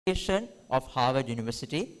of Harvard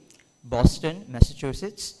University, Boston,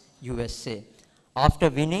 Massachusetts, USA, after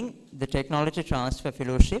winning the Technology Transfer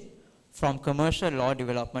Fellowship from Commercial Law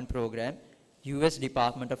Development Program, US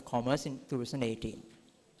Department of Commerce in 2018.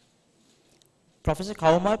 Professor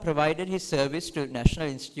Kaumal provided his service to National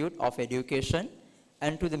Institute of Education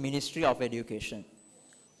and to the Ministry of Education.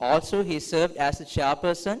 Also, he served as the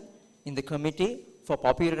chairperson in the Committee for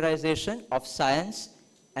Popularization of Science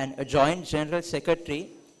and a joint general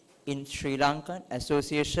secretary in Sri Lankan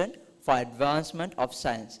Association for Advancement of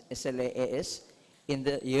Science, SLAAS, in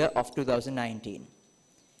the year of 2019.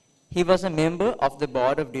 He was a member of the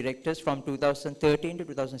board of directors from 2013 to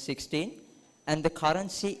 2016 and the current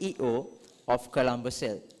CEO of Colombo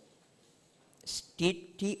Cell,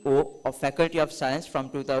 TTO of Faculty of Science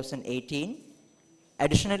from 2018.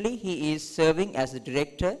 Additionally, he is serving as the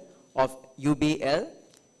director of UBL,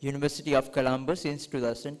 University of Colombo, since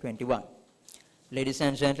 2021. Ladies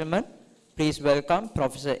and gentlemen, please welcome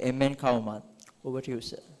Professor M.N. Kaumal. Over to you,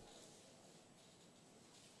 sir.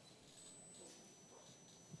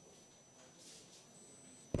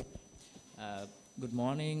 Good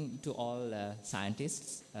morning to all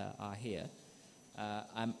scientists are here.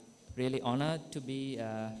 I'm really honored to be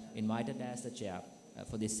invited as the chair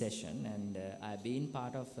for this session, and I've been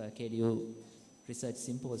part of KDU research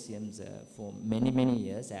symposiums for many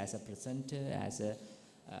years as a presenter, as a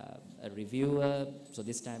reviewer. So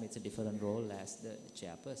this time it's a different role as the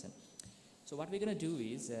chairperson. So what we're going to do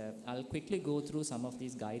is I'll quickly go through some of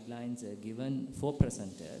these guidelines given for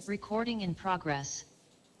presenters. Recording in progress.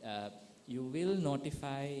 You will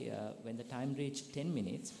notify when the time reaches 10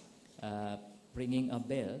 minutes, ringing a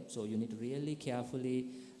bell. So you need to really carefully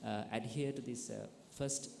adhere to this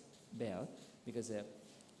first bell, because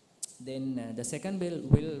then the second bell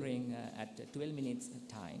will ring at 12 minutes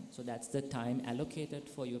time. So that's the time allocated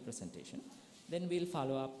for your presentation. Then we'll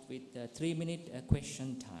follow up with a 3-minute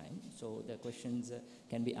question time. So the questions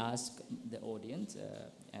can be asked the audience,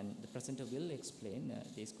 and the presenter will explain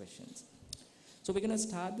these questions. So we're going to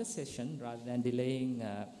start the session rather than delaying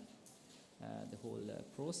the whole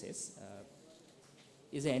process.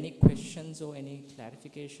 Is there any questions or any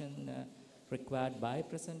clarification required by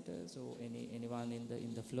presenters or anyone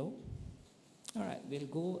in the flow? All right, we'll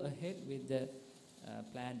go ahead with the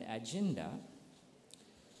planned agenda.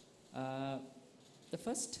 The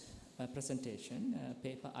first presentation,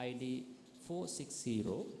 paper ID 460,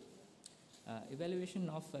 evaluation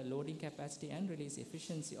of loading capacity and release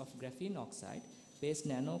efficiency of graphene oxide based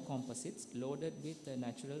nanocomposites loaded with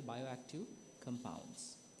natural bioactive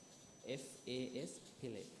compounds, FASS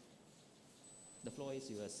Pillay. The floor is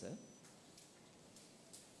yours, sir.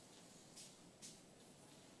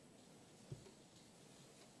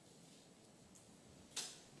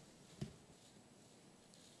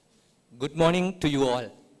 Good morning to you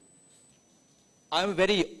all. I am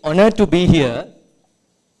very honored to be here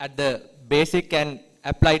at the Basic and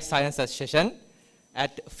Applied Sciences session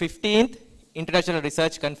at 15th International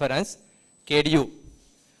Research Conference, KDU.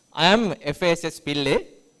 I am FASS Pillay,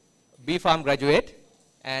 B.Pharm graduate,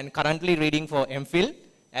 and currently reading for MPhil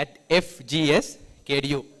at FGS,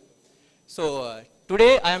 KDU. So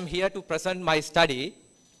today I am here to present my study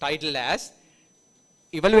titled as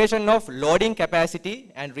Evaluation of Loading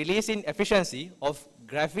Capacity and Releasing Efficiency of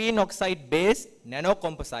Graphene Oxide based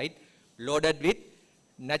nanocomposite loaded with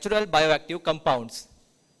natural bioactive compounds.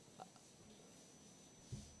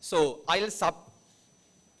 So I'll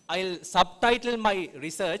subtitle my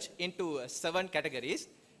research into 7 categories,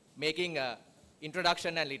 making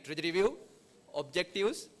introduction and literature review,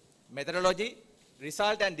 objectives, methodology,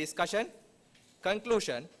 result and discussion,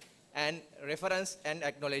 conclusion, and reference and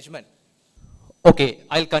acknowledgement. Okay,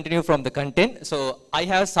 I'll continue from the content. So I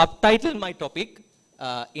have subtitled my topic,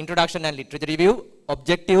 introduction and literature review,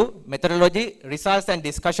 objective, methodology, results and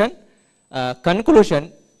discussion,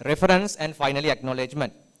 conclusion, reference, and finally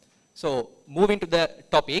acknowledgement. So moving to the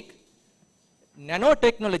topic,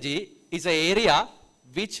 nanotechnology is an area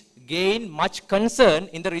which gain much concern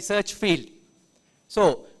in the research field.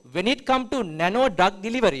 So when it comes to nano drug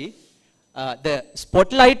delivery, the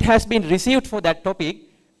spotlight has been received for that topic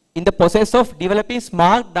in the process of developing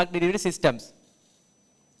smart drug delivery systems.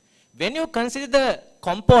 When you consider the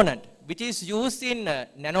component which is used in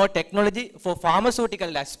nanotechnology for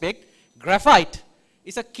pharmaceutical aspect, graphite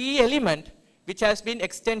is a key element which has been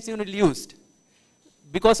extensively used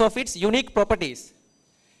because of its unique properties.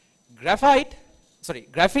 Graphene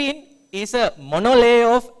is a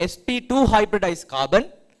monolayer of sp2 hybridized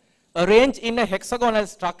carbon arranged in a hexagonal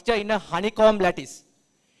structure in a honeycomb lattice.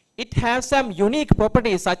 It has some unique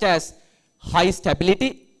properties such as high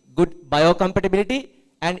stability, good biocompatibility,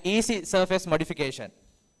 and easy surface modification.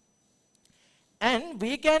 And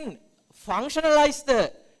we can functionalize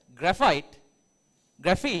the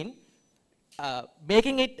graphene,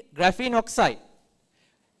 making it graphene oxide.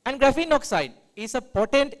 And graphene oxide is a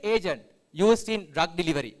potent agent used in drug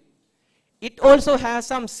delivery. It also has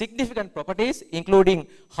some significant properties, including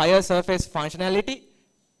higher surface functionality,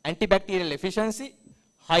 antibacterial efficiency,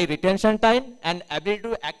 high retention time, and ability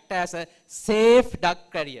to act as a safe drug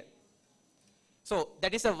carrier. So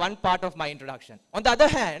that is one part of my introduction. On the other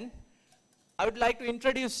hand, I would like to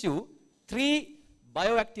introduce you 3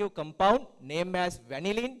 bioactive compounds named as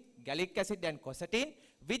vanillin, gallic acid, and quercetin,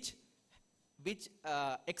 which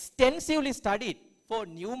extensively studied for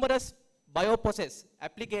numerous bioprocess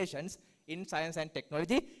applications in science and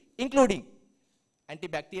technology, including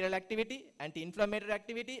antibacterial activity, anti-inflammatory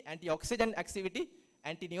activity, antioxidant activity,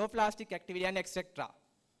 anti-neoplastic activity, and etc.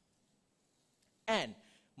 And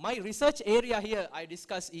my research area here I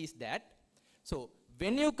discuss is that, so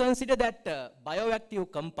when you consider that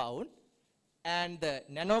bioactive compound and the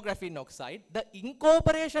nanographene oxide, the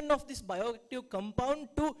incorporation of this bioactive compound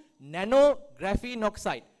to nanographene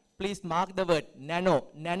oxide, please mark the word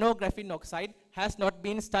nanographene oxide, has not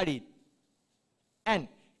been studied. And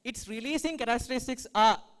its releasing characteristics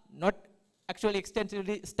are not actually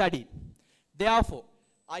extensively studied. Therefore,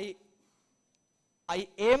 I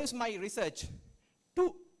aims my research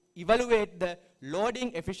to evaluate the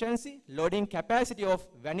loading efficiency, loading capacity of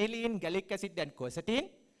vanillin, gallic acid, and quercetin,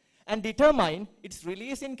 and determine its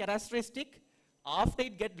releasing characteristic after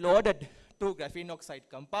it gets loaded to graphene oxide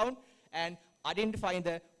compound, and identifying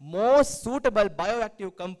the most suitable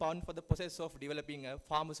bioactive compound for the process of developing a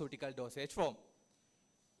pharmaceutical dosage form.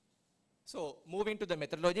 So moving to the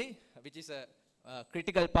methodology, which is a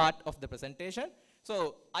critical part of the presentation.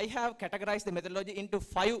 So I have categorized the methodology into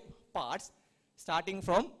 5 parts, starting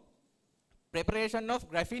from preparation of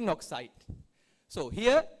graphene oxide. So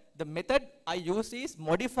here the method I use is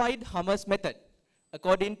modified Hammers method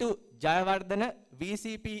according to Jayawardena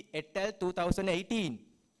VCP et al. 2018.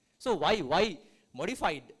 So why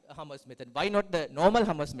modified Hammers method? Why not the normal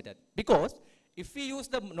Hammers method? Because if we use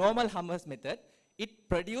the normal Hammers method, it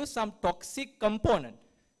produces some toxic component,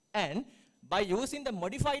 and by using the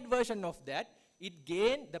modified version of that,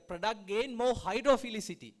 the product gain more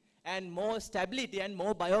hydrophilicity and more stability and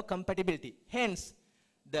more biocompatibility. Hence,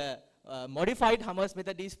 the modified Hammers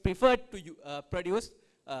method is preferred to produce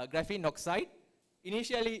graphene oxide.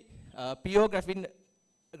 Initially, pure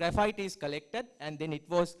graphite is collected, and then it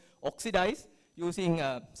was oxidized using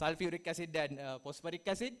sulfuric acid and phosphoric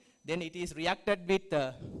acid. Then it is reacted with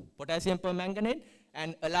potassium permanganate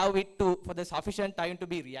and allow it for the sufficient time to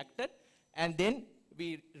be reacted. And then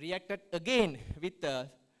we reacted again with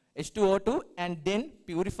H2O2 and then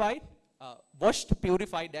purified, washed,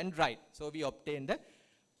 purified, and dried. So we obtained the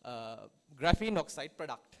graphene oxide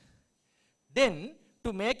product. Then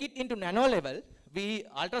to make it into nano level, we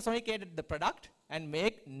ultrasonicated the product and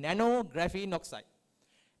make nano graphene oxide.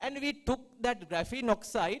 And we took that graphene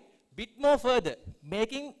oxide bit more further,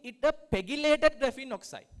 making it a pegylated graphene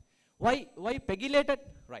oxide. Why pegylated?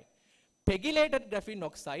 Right. Pegylated graphene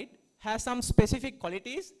oxide has some specific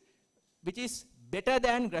qualities which is better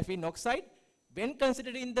than graphene oxide. When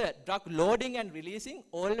considering the drug loading and releasing,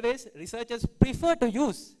 always researchers prefer to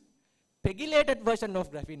use pegylated version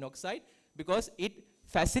of graphene oxide because it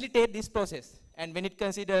facilitates this process. And when it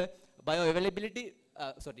considers bioavailability,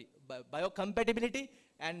 biocompatibility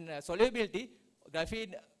and solubility,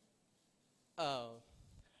 graphene,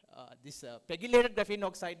 pegylated graphene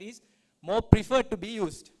oxide is more preferred to be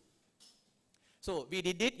used. So we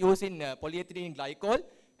did it using polyethylene glycol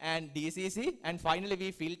and DCC, and finally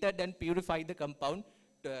we filtered and purified the compound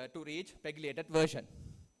to reach pegylated version.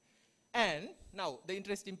 And now the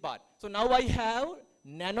interesting part. So now I have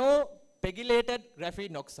nano pegylated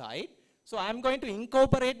graphene oxide. So I am going to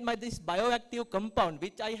incorporate this bioactive compound,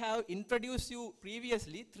 which I have introduced you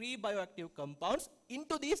previously, 3 bioactive compounds,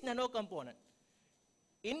 into this nano component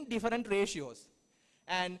in different ratios.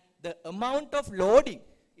 And the amount of loading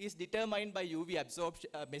is determined by UV absorption,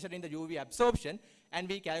 measuring the UV absorption, and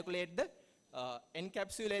we calculate the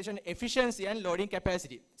encapsulation efficiency and loading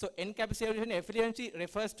capacity. So encapsulation efficiency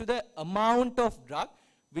refers to the amount of drug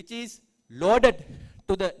which is loaded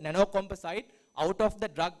to the nanocomposite out of the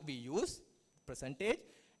drug we use, percentage,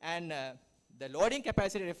 and the loading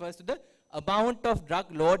capacity refers to the amount of drug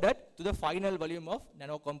loaded to the final volume of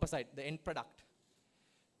nanocomposite, the end product.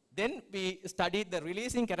 Then we studied the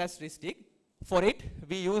releasing characteristic. For it,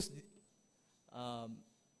 we used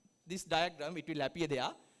this diagram, it will appear there.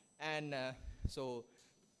 And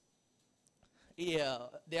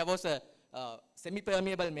there was a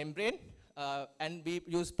semi-permeable membrane, and we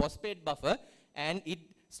used phosphate buffer, and it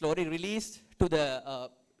slowly released to the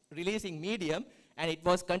releasing medium, and it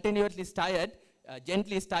was continuously stirred,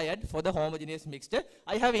 gently stirred for the homogeneous mixture.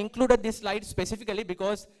 I have included this slide specifically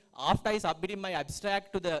because after I submitted my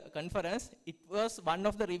abstract to the conference, it was one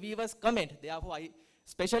of the reviewers' comment. Therefore, I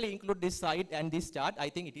specially include this slide and this chart. I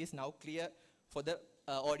think it is now clear for the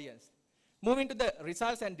audience. Moving to the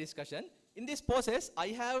results and discussion. In this process, I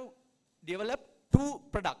have developed two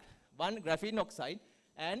products, one graphene oxide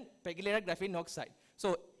and pegylated graphene oxide.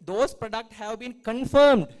 So those products have been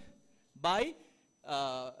confirmed by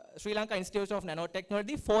Sri Lanka Institute of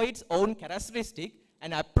Nanotechnology for its own characteristic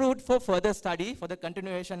and approved for further study for the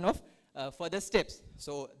continuation of further steps.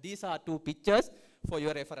 So these are two pictures for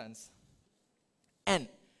your reference. And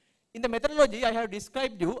in the methodology I have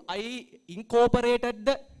described you, I incorporated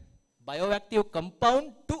the bioactive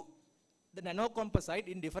compound to the nanocomposite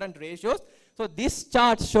in different ratios. So this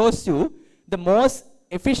chart shows you the most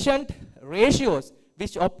efficient ratios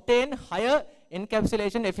which obtain higher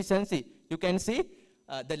encapsulation efficiency. You can see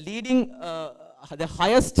the leading, the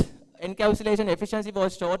highest encapsulation efficiency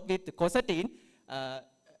was shown with quercetin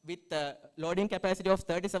with loading capacity of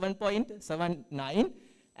 37.79,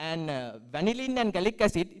 and vanillin and gallic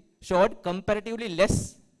acid showed comparatively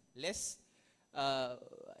less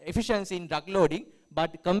efficiency in drug loading,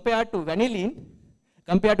 but compared to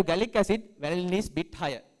gallic acid, vanillin is bit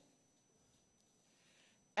higher.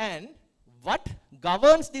 And what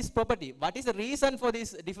governs this property? What is the reason for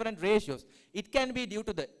these different ratios? It can be due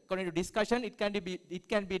to the, according to discussion, it can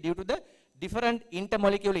be due to the different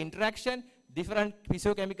intermolecular interaction, different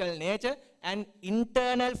physiochemical nature, and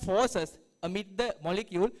internal forces amid the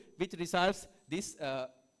molecule which results this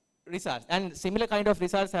results. And similar kind of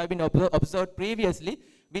results have been observed previously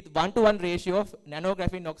with 1:1 ratio of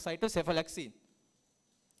nanographene oxide to cephalexin.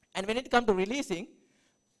 And when it comes to releasing,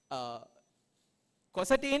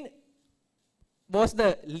 quercetin was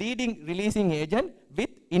the leading releasing agent with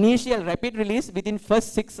initial rapid release within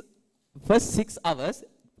first six hours,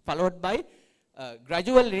 followed by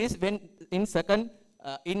gradual release when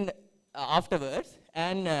in afterwards.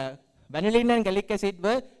 And vanillin and gallic acid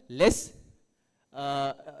were less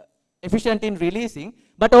efficient in releasing,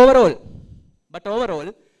 but overall,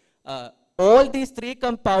 all these three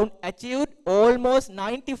compounds achieved almost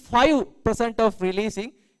 95% of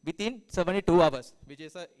releasing within 72 hours, which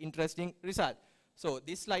is an interesting result. So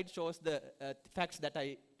this slide shows the facts that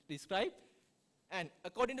I described. And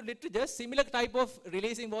according to literature, similar type of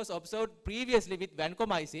releasing was observed previously with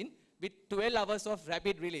vancomycin with 12 hours of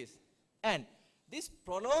rapid release. And this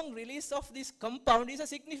prolonged release of this compound is a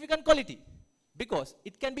significant quality because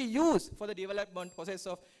it can be used for the development process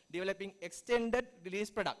of developing extended release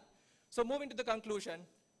product. So moving to the conclusion,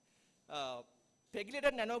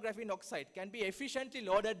 pegylated nanographene oxide can be efficiently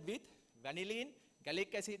loaded with vanillin,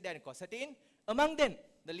 gallic acid, and quercetin. Among them,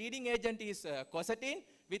 the leading agent is quercetin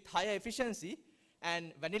with higher efficiency,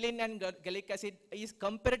 and vanillin and gallic acid is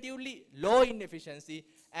comparatively low in efficiency,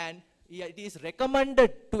 and it is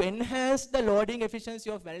recommended to enhance the loading efficiency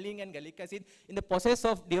of vanillin and gallic acid in the process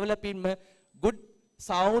of developing a good,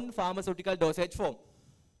 sound pharmaceutical dosage form.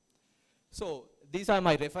 So these are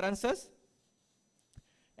my references.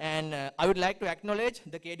 And I would like to acknowledge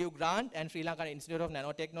the KDU grant and Sri Lankan Institute of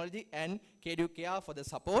Nanotechnology and KDU Care for the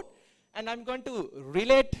support. And I'm going to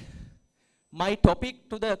relate my topic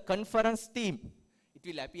to the conference theme. It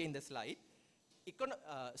will appear in the slide.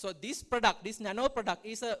 So this product, this nano product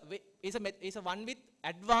is a one with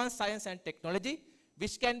advanced science and technology,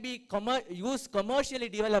 which can be commercially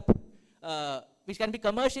developed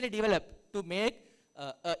to make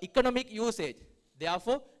economic usage.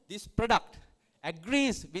 Therefore, this product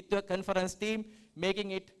agrees with the conference team,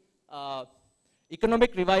 making it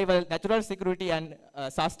economic revival, natural security, and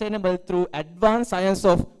sustainable through advanced science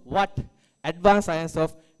of what? Advanced science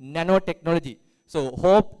of nanotechnology. So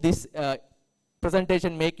hope this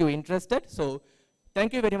presentation make you interested. So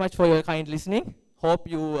thank you very much for your kind listening. Hope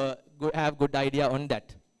you have good idea on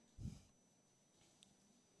that.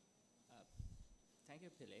 Thank you,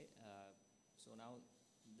 Pillay. So now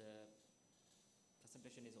the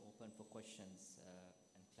presentation is open for questions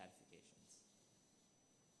and clarifications.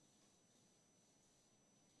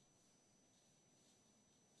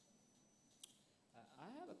 I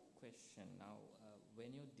have a question now.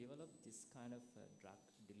 When you develop this kind of drug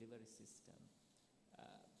delivery system,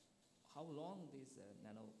 how long these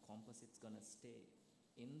nanocomposites gonna stay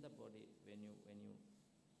in the body when you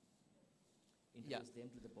introduce them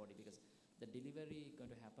to the body? Because the delivery is going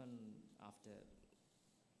to happen after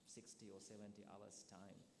 60 or 70 hours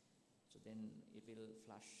time. So then it will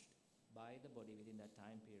flush by the body within that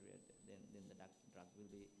time period. Then the drug will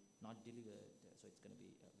be not delivered. so it's going to be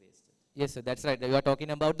wasted. Yes, sir, that's right. You are talking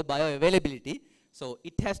about the bioavailability. So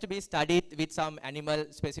it has to be studied with some animal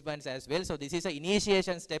specimens as well. So this is an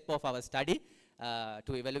initiation step of our study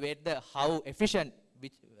to evaluate how efficient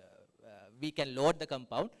we can load the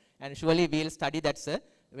compound. And surely we will study that, sir,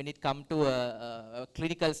 when it comes to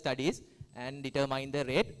clinical studies and determine the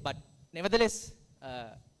rate. But nevertheless,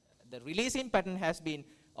 the releasing pattern has been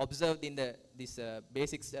observed in this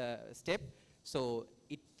basic step. So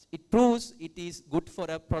it proves it is good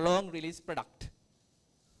for a prolonged release product.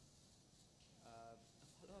 A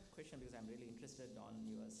follow-up question, because I'm really interested on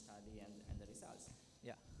your study and the results.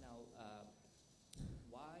 Yeah. Now,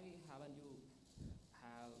 why haven't you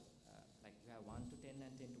have, like you have 1 to 10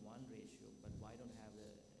 and 10 to 1 ratio, but why don't have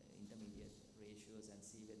the intermediate ratios and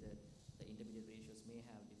see whether the intermediate ratios may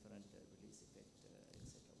have different release effect,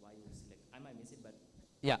 etc. Why you select? I might miss it, but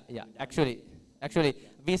yeah. Actually,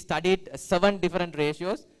 we studied 7 different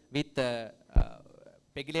ratios with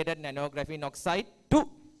pegylated nanographene oxide to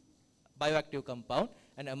bioactive compound,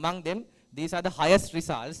 and among them, these are the highest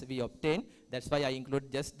results we obtained. That's why I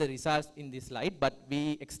include just the results in this slide, but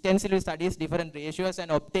we extensively studied different ratios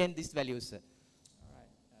and obtained these values. All right,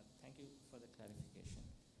 thank you for the clarification.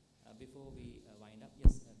 Before we wind up,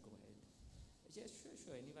 yes, go ahead. Yes,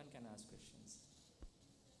 sure, anyone can ask questions.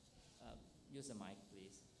 Use the mic,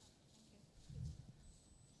 please.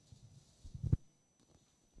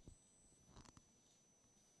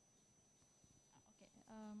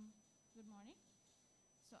 Good morning.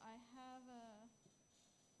 So I have a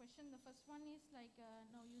question. The first one is like,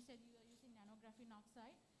 now you said you are using nanographene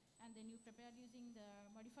oxide, and then you prepared using the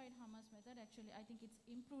modified Hammers method. Actually, I think it's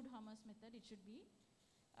improved Hammers method, it should be.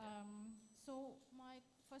 So my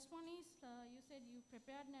first one is, you said you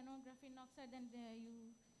prepared nanographene oxide, and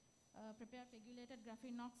you prepared pegylated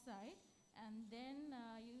graphene oxide, and then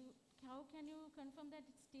how can you confirm that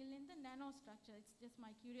it's still in the nanostructure? It's just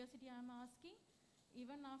my curiosity I'm asking.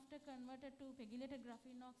 Even after converted to pegylated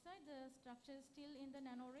graphene oxide, the structure is still in the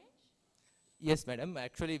nano range? Yes, madam.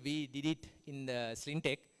 Actually, we did it in the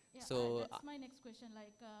Slintech. Yeah, so that's my next question.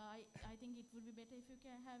 Like, I think it would be better if you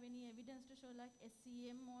can have any evidence to show like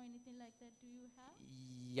SCM or anything like that. Do you have?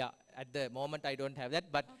 Yeah, at the moment I don't have that,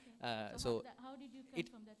 but okay. So how did you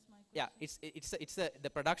confirm? That's my question. Yeah, the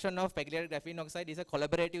production of pegylated graphene oxide is a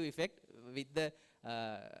collaborative effect with the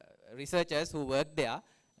researchers who work there.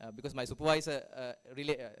 Because my supervisor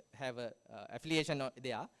really have a affiliation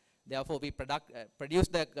there. Therefore, we produce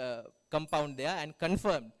the compound there and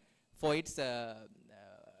confirmed for its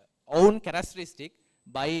own characteristic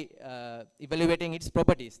by evaluating its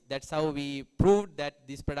properties. That's how we proved that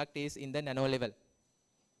this product is in the nano level.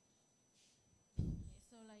 Okay,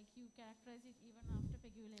 so like you characterize it even after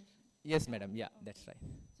pegylation? Yes, madam. Yeah, okay. That's right.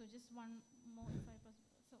 So just one more, if I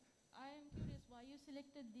possible. So I am curious why you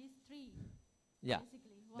selected these 3. Yeah.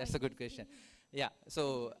 Basically. That's a good question. Yeah,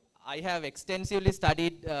 so I have extensively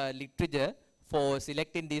studied literature for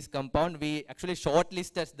selecting this compound. We actually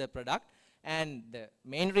shortlisted the product, and the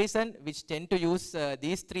main reason which tend to use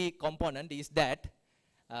these 3 components is that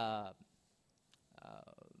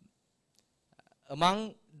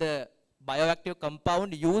among the bioactive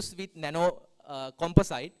compound used with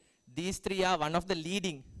nanocomposite, these 3 are one of the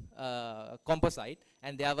leading composite,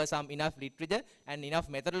 and there was some enough literature and enough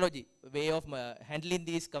methodology way of handling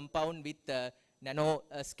these compound with nano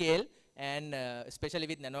scale, and especially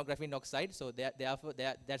with nanographene oxide. So therefore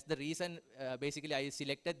that's the reason basically I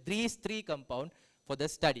selected these 3 compound for the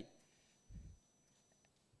study.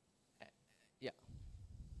 Yeah.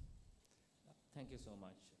 Thank you so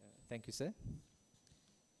much. Thank you, sir.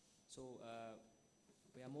 So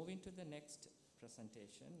we are moving to the next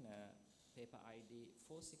presentation. Paper ID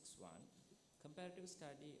 461, Comparative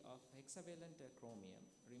Study of Hexavalent Chromium,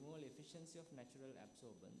 Removal Efficiency of Natural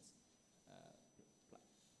Adsorbents,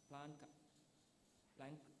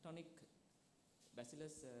 Planktonic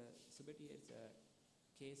Bacillus subtilis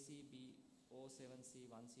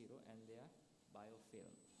KCB07C10 and their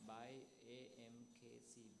Biofilm by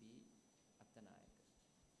AMKCB Aththanayak.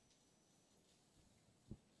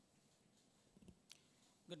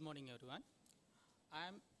 Good morning, everyone. I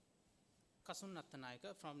am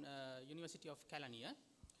Aththanayak from University of Kelaniya.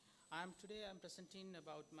 Today I'm presenting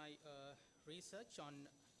about my research on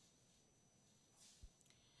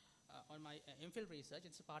my MPhil research.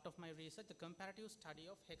 It's a part of my research, the comparative study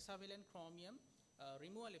of hexavalent chromium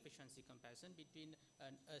removal efficiency comparison between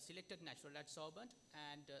a selected natural adsorbent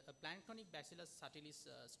and a planktonic Bacillus subtilis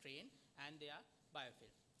strain and their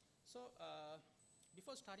biofilm. So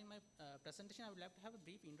before starting my presentation, I would like to have a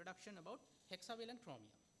brief introduction about hexavalent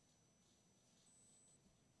chromium.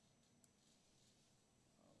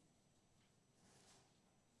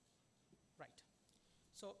 Right.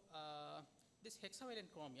 So this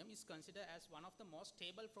hexavalent chromium is considered as one of the most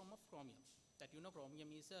stable form of chromium. That you know,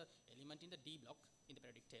 chromium is an element in the D block in the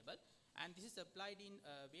periodic table, and this is applied in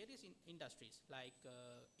various industries like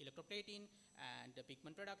electroplating and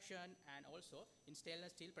pigment production, and also in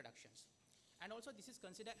stainless steel productions. And also this is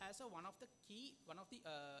considered as one of the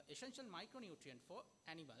essential micronutrient for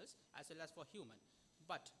animals as well as for human.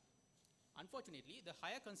 But unfortunately, the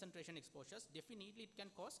higher concentration exposures definitely it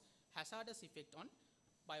can cause hazardous effect on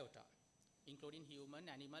biota, including human,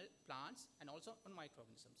 animal, plants, and also on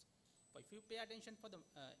microorganisms. But if you pay attention for the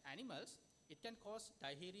animals, it can cause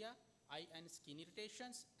diarrhea, eye and skin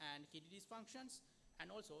irritations, and kidney dysfunctions,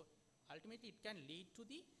 and also ultimately it can lead to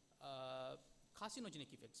the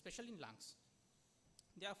carcinogenic effect, especially in lungs.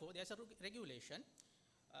 Therefore, there is a regulation.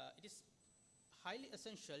 It is highly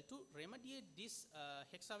essential to remediate this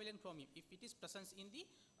hexavalent chromium if it is present in the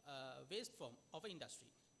waste form of an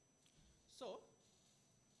industry. So,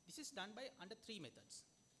 this is done by under 3 methods: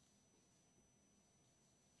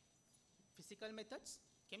 physical methods,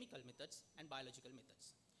 chemical methods, and biological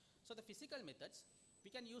methods. So, the physical methods, we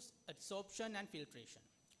can use adsorption and filtration.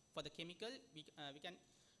 For the chemical, we can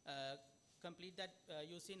complete that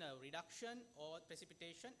using a reduction or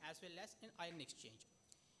precipitation as well as an ion exchange.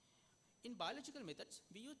 In biological methods,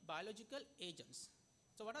 we use biological agents.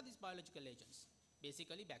 So what are these biological agents?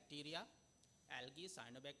 Basically bacteria, algae,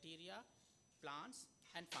 cyanobacteria, plants,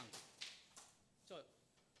 and fungi. So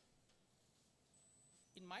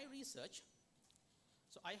in my research,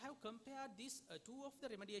 so I have compared these two of the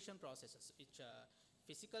remediation processes, which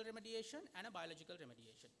physical remediation and a biological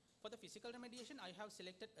remediation. For the physical remediation, I have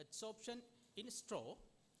selected adsorption in straw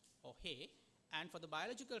or hay, and for the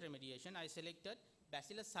biological remediation, I selected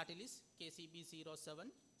Bacillus subtilis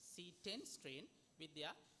KCB07 C10 strain with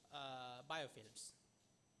their biofilms.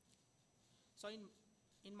 So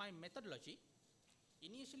in my methodology,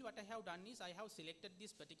 initially what I have done is I have selected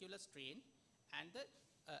this particular strain and the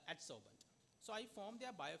adsorbent. So I formed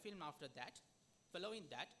their biofilm after that. Following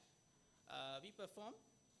that, we perform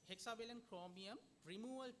hexavalent chromium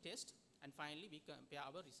removal test, and finally we compare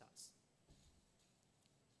our results.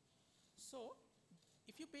 So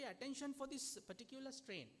if you pay attention for this particular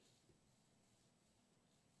strain,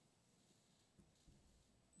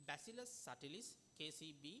 Bacillus subtilis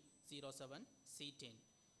KCB07 C10.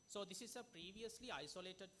 So this is a previously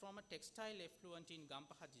isolated from a textile effluent in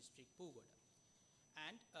Gampaha district, Pugoda.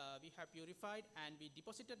 And we have purified and we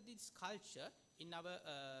deposited this culture in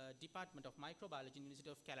our Department of Microbiology, University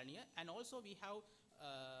of Kelaniya, and also we have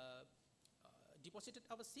deposited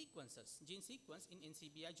our sequences, gene sequence in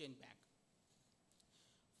NCBI GenBank.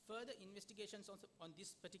 Further investigations on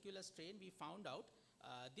this particular strain, we found out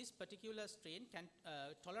this particular strain can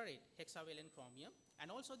tolerate hexavalent chromium, and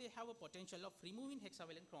also they have a potential of removing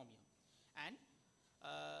hexavalent chromium. And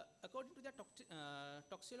according to the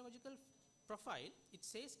toxicological profile, it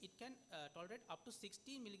says it can tolerate up to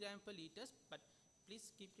 16 milligram per liter, but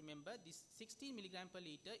please keep remember this 16 milligram per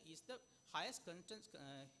liter is the highest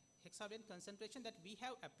hexavalent concentration that we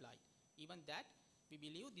have applied. Even that, we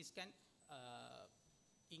believe this can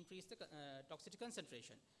increase the toxicity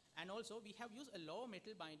concentration. And also we have used a low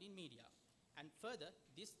metal binding media. And further,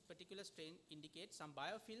 this particular strain indicates some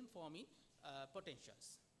biofilm forming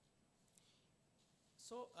potentials.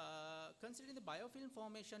 So considering the biofilm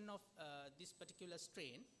formation of this particular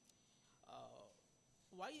strain,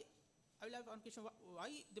 I will have one question,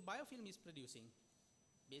 why the biofilm is producing?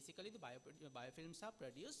 Basically the biofilms are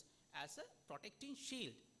produced as a protecting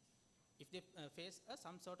shield if they face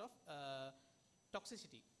some sort of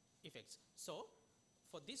toxicity effects. So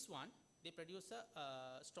for this one, they produce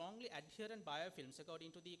a strongly adherent biofilms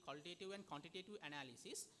according to the qualitative and quantitative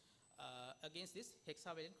analysis against this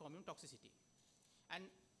hexavalent chromium toxicity. And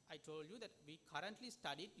I told you that we currently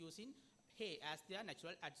studied using hay as their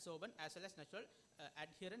natural adsorbent as well as natural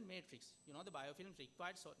adherent matrix. You know, the biofilms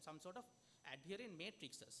required some sort of adherent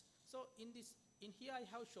matrices. So in here I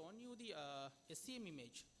have shown you the SCM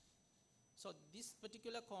image. So this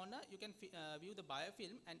particular corner you can view the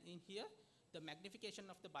biofilm, and in here the magnification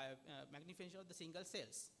of the magnification of the single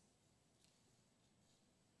cells.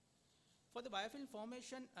 For the biofilm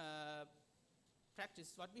formation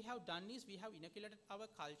practice, what we have done is we have inoculated our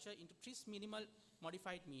culture into tris minimal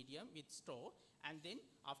modified medium with straw, and then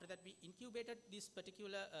after that we incubated this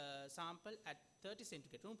particular sample at 30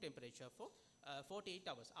 centigrade room temperature for 48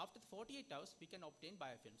 hours. After 48 hours we can obtain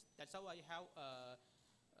biofilms. That's how I have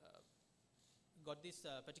got this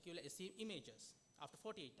particular SCM images after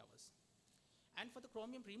 48 hours. And for the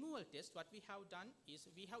chromium removal test, what we have done is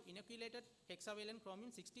we have inoculated hexavalent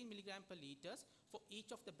chromium 16 milligram per liters for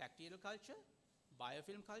each of the bacterial culture,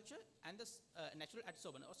 biofilm culture and the natural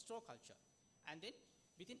adsorbent or straw culture. And then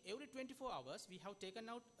within every 24 hours, we have taken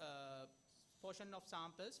out portion of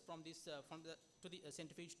samples from this to the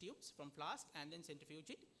centrifuge tubes from flask and then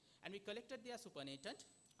centrifuge it, and we collected their supernatant.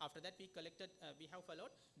 After that, we have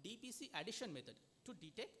followed DPC addition method to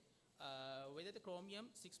detect whether the chromium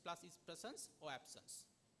 6+ is present or absence.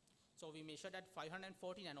 So we measured at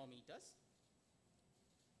 540 nanometers.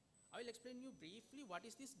 I will explain you briefly what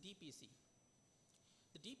is this DPC.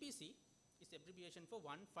 The DPC is abbreviation for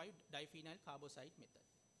 1,5-diphenyl carboside method.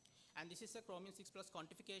 And this is a chromium 6+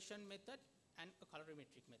 quantification method and a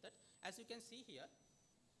colorimetric method. As you can see here,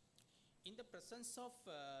 in the presence of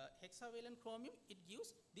hexavalent chromium, it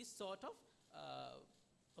gives this sort of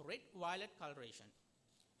red-violet coloration.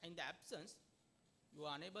 In the absence, you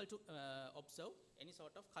are unable to observe any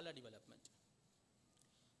sort of color development.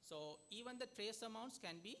 So even the trace amounts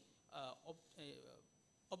can be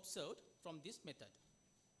observed from this method.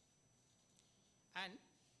 And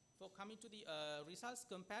for coming to the results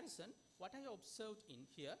comparison, what I observed in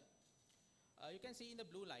here, you can see in the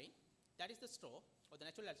blue line, that is the straw or the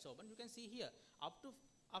natural adsorbent. You can see here, after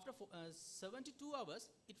 72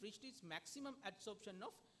 hours, it reached its maximum adsorption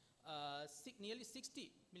of nearly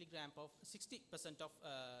 60% of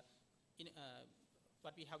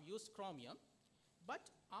what we have used chromium.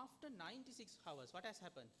 But after 96 hours, what has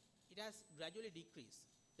happened? It has gradually decreased.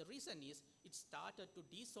 The reason is it started to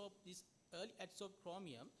desorb this early adsorbed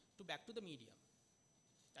chromium back to the medium.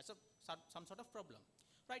 That's some sort of problem.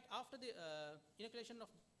 Right after the inoculation of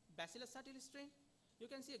Bacillus subtilis strain, you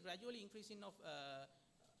can see a gradually increasing of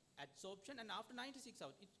adsorption, and after 96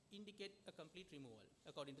 hours, it indicates a complete removal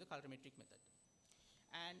according to the colorimetric method.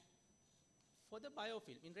 And for the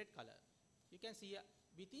biofilm in red color, you can see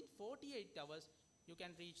within 48 hours, you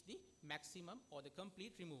can reach the maximum or the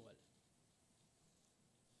complete removal.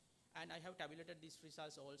 And I have tabulated these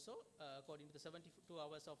results also according to the 72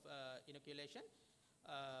 hours of inoculation.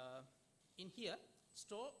 In here,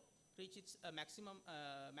 straw reach its maximum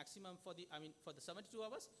for the 72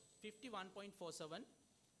 hours, 51.47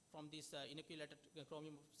 from this inoculated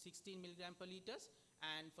chromium of 16 milligram per liters,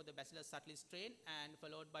 and for the Bacillus subtilis strain, and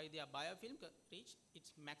followed by their biofilm reach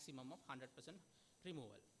its maximum of 100%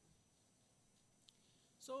 removal.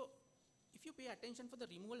 So if you pay attention for the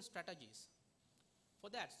removal strategies, for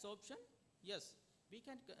the adsorption, yes, we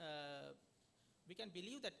can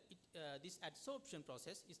believe that this adsorption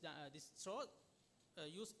process is this straw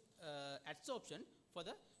use adsorption for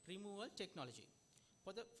the removal technology.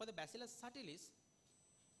 For the Bacillus subtilis,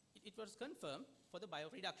 it was confirmed for the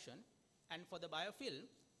bioreduction, and for the biofilm,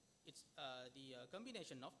 it's the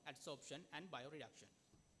combination of adsorption and bioreduction.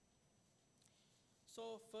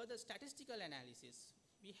 So for the statistical analysis,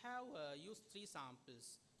 we have used 3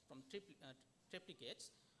 samples from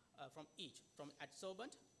triplicates from each, from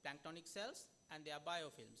adsorbent, planktonic cells, and their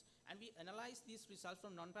biofilms. And we analyzed these results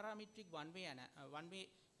from non-parametric one-way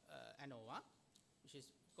ANOVA, which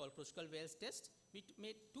is called Kruskal-Wallis test. We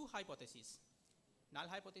made 2 hypotheses. Null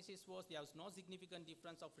hypothesis was there was no significant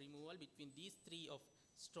difference of removal between these 3 of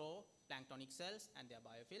straw, planktonic cells, and their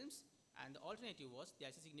biofilms. And the alternative was there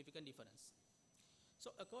is a significant difference.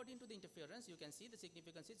 So according to the interference, you can see the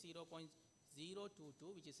significance is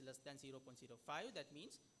 0.022, which is less than 0.05. That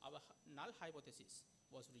means our null hypothesis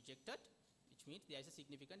was rejected, which means there is a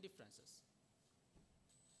significant differences.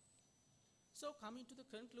 So coming to the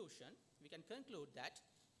conclusion, we can conclude that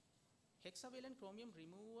hexavalent chromium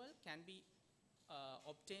removal can be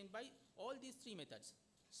obtained by all these 3 methods: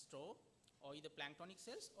 straw, or either planktonic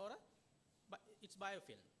cells, or its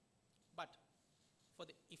biofilm. But for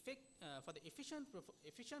the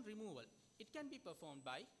efficient removal, it can be performed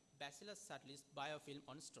by Bacillus subtilis biofilm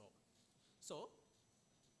on straw. So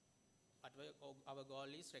our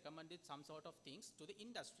goal is recommended some sort of things to the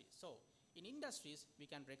industry. So in industries, we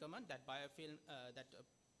can recommend that biofilm,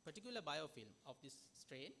 particular biofilm of this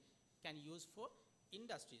strain can use for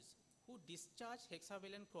industries who discharge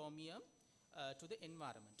hexavalent chromium to the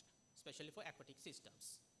environment, especially for aquatic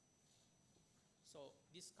systems. So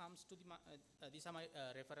this comes to these are my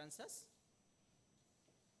references.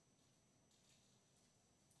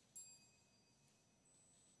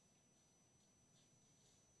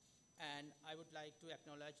 And I would like to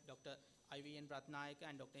acknowledge Dr. IVN Rathnayake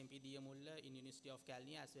and Dr. MP Deeyamulla in University of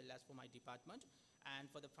Kalniya, as well as for my department. And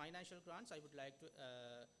for the financial grants, I would like to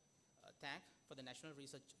thank for the National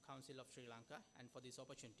Research Council of Sri Lanka and for this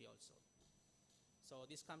opportunity also. So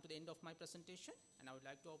this comes to the end of my presentation, and I would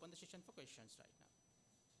like to open the session for questions right now.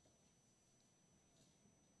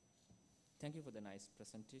 Thank you for the nice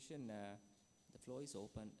presentation. The floor is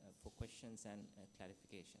open for questions and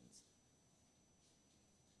clarifications.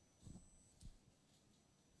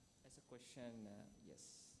 question,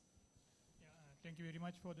 yes. Yeah, thank you very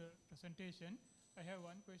much for the presentation. I have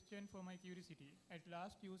one question for my curiosity. At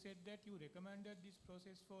last, you said that you recommended this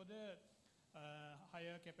process for the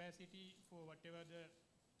higher capacity for whatever the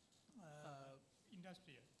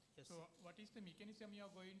industrial. Yes. So what is the mechanism you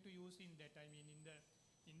are going to use in that? I mean, in the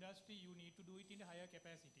industry, you need to do it in a higher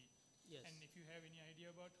capacity. Yes. And if you have any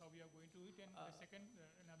idea about how we are going to do it, and the second,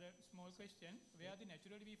 another small question, where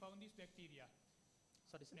naturally we found this bacteria?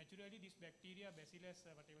 Sorry, sir? Naturally, this bacteria, Bacillus,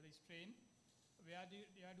 whatever the strain, where do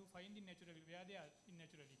you find in naturally? Where they are in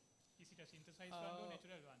naturally? Is it a synthesized one or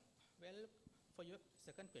natural one? Well, for your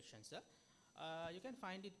second question, sir, you can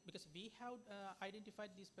find it because we have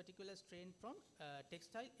identified this particular strain from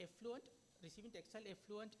textile effluent, receiving textile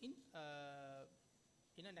effluent in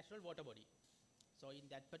a natural water body. So in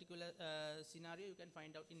that particular scenario, you can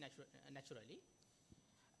find out in naturally.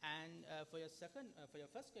 And for your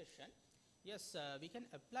first question, yes, we can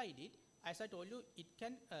apply it. As I told you, it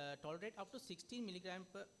can tolerate up to 16 milligram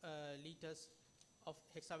per liters of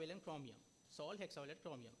hexavalent chromium, salt hexavalent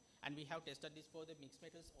chromium. And we have tested this for the mixed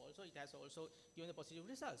metals also. It has also given the positive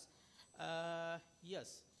results.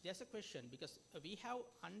 Yes, there's a question because we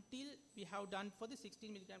have done for the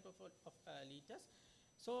 16 milligram of liters.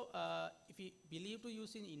 So if we believe to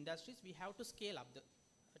use in industries, we have to scale up the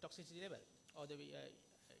toxicity level or the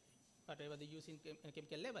whatever they use in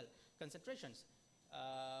chemical level concentrations.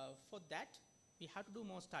 For that, we have to do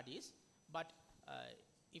more studies. But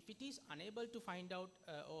if it is unable to find out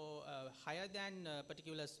or higher than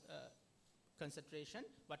particular concentration,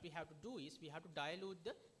 what we have to do is we have to dilute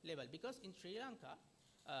the level because in Sri Lanka,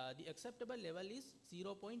 the acceptable level is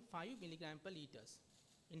 0.5 milligram per liters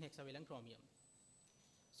in hexavalent chromium.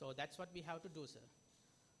 So that's what we have to do, sir.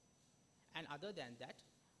 And other than that,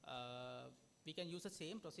 we can use the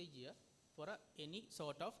same procedure for any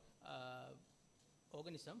sort of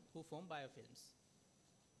organism who form biofilms.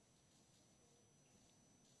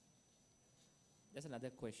 There's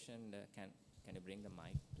another question. Can you bring the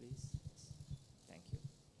mic, please? Thank you.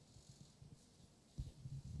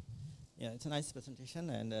 Yeah, it's a nice presentation,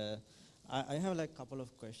 and I have like a couple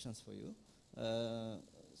of questions for you.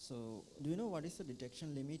 So, do you know what is the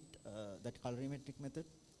detection limit, that colorimetric method?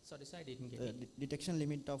 Sorry, sir, I didn't get The it. detection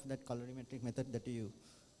limit of that colorimetric method that you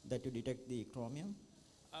detect the chromium?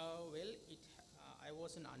 Well, I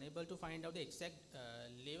wasn't unable to find out the exact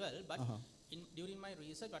level, but during my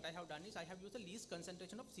research, what I have done is I have used the least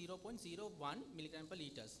concentration of 0.01 milligram per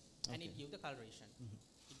liters, and it gives the coloration.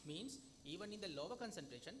 It means even in the lower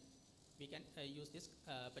concentration, we can use this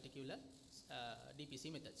particular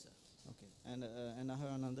DPC method, sir. Okay, and I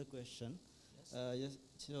have another question. Yes. Yes.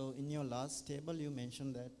 So in your last table, you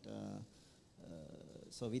mentioned that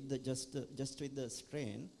so with the just with the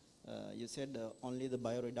strain, you said only the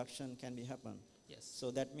bioreduction can be happen. Yes. So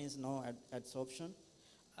that means no adsorption.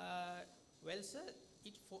 Well, sir,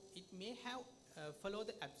 it may have follow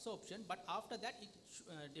the absorption, but after that, it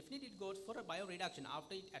definitely it goes for a bioreduction.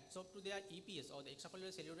 After it adsorbs to their EPS or the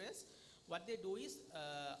extracellular cellulose, what they do is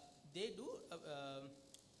they do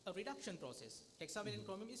a reduction process. Hexavalent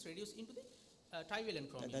chromium is reduced into the trivalent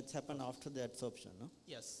chromium. That's happened after the adsorption, no?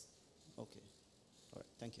 Yes. Okay. All right.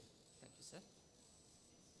 Thank you. Thank you, sir.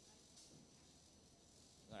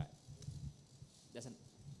 All right.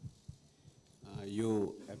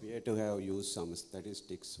 You appear to have used some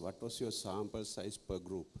statistics. What was your sample size per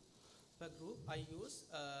group? Per group, I use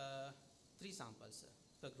 3 samples, sir.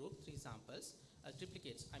 Per group, 3 samples.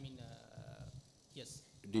 Triplicates, I mean, yes.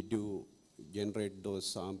 Did you generate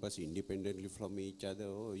those samples independently from each other,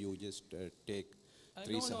 or you just take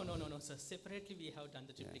 3 samples? No, sir. Separately, we have done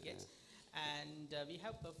the triplicates. And we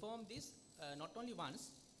have performed this not only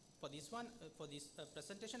once. For this one, for this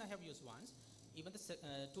presentation, I have used once, even the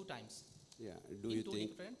 2 times. Yeah. In 2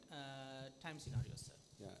 different time scenarios, sir.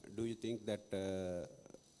 Yeah. Do you think that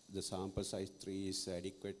the sample size 3 is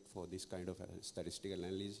adequate for this kind of statistical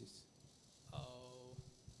analysis?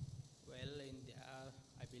 Well,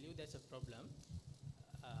 I believe there's a problem.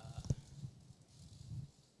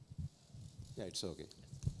 Yeah, it's okay.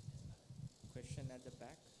 Question at the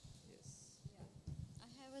back. Yes. Yeah. I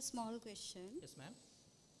have a small question. Yes, ma'am.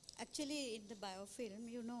 Actually, in the biofilm,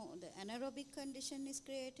 you know, the anaerobic condition is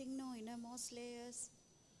creating no innermost layers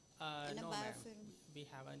in a No, ma'am. biofilm. We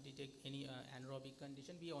haven't detected any anaerobic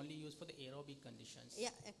condition. We only use for the aerobic conditions.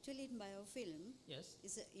 Yeah, actually in biofilm, Yes.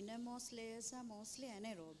 is the innermost layers are mostly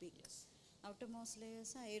anaerobic. Yes. Outermost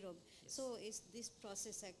layers are aerobic. Yes. So is this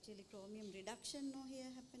process actually chromium reduction no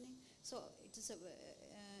here happening? So it is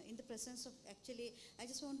in the presence of actually, I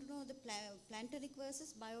just want to know the planktonic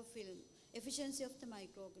versus biofilm efficiency of the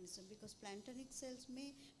microorganism, because planktonic cells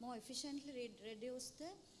may more efficiently reduce the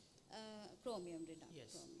chromium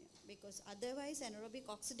Yes. chromium, because otherwise anaerobic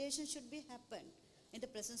oxidation should be happen in the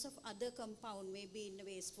presence of other compound, maybe in the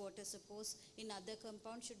wastewater, suppose in other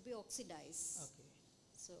compound should be oxidized. Okay.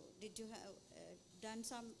 So did you have done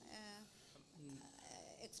some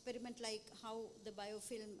experiment like how the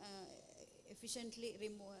biofilm efficiently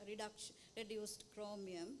reduced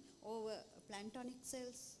chromium over planktonic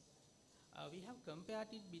cells? We have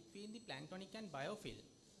compared it between the planktonic and biofilm.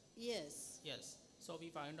 Yes. Yes. So we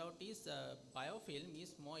found out is biofilm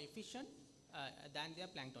is more efficient than their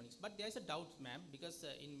planktonics. But there is a doubt, ma'am, because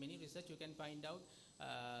in many research you can find out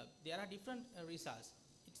there are different results.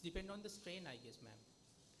 It depends on the strain, I guess, ma'am.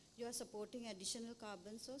 You are supporting additional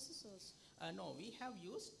carbon sources also? No, we have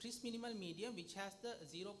used tris minimal medium which has the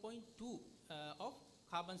 0.2 of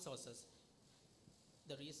carbon sources.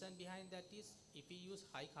 The reason behind that is if we use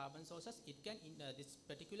high carbon sources, it can this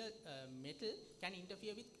particular metal can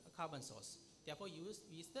interfere with carbon source. Therefore, we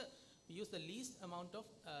use the least amount of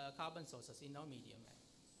carbon sources in our medium.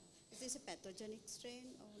 Is this a pathogenic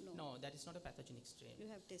strain or no? No, that is not a pathogenic strain. You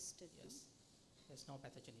have tested? Yes, there's no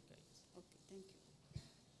pathogenic, I guess. Okay, thank you.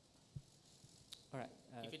 All right.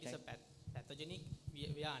 If it is a pathogenic,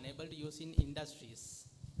 we are unable to use in industries. Yes.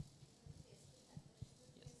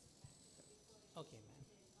 Okay, ma'am.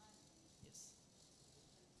 Yes.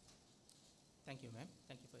 Thank you, ma'am.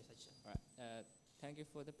 Thank you for your suggestion. All right. Thank you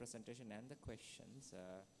for the presentation and the questions.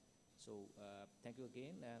 Thank you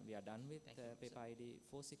again. We are done with paper ID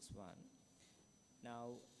 461.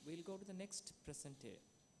 Now we'll go to the next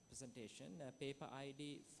presentation, paper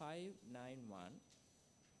ID 591.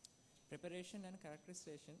 Preparation and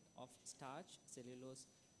characterization of starch, cellulose,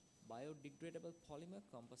 biodegradable polymer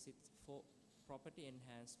composites for property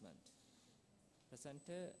enhancement.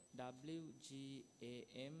 Presenter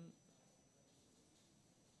WGAM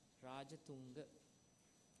Rajatunga.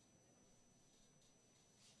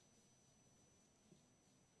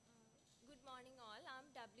 Good morning all.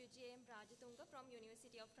 I'm WGAM Rajatunga from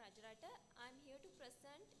University of Rajarata. I'm here to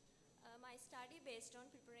present my study based on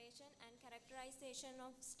preparation and characterization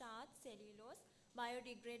of starch, cellulose,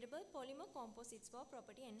 biodegradable polymer composites for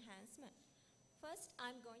property enhancement. First,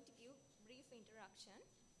 I'm going to give brief introduction.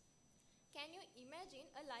 Can you imagine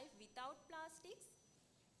a life without plastics?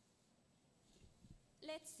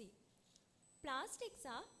 Let's see. Plastics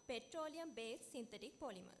are petroleum-based synthetic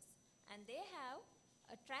polymers, and they have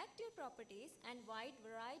attractive properties and wide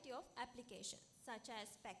variety of applications such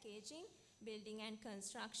as packaging, building and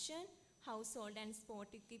construction, household and sport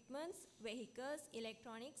equipments, vehicles,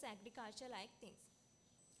 electronics, agriculture like things.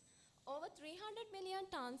 Over 300 million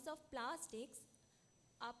tons of plastics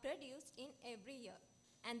are produced in every year,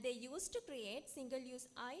 and they used to create single-use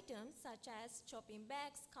items such as shopping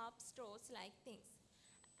bags, cups, straws like things.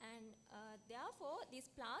 And therefore, these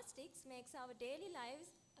plastics makes our daily lives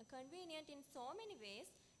convenient in so many ways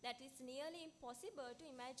that it's nearly impossible to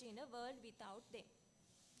imagine a world without them.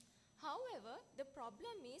 However, the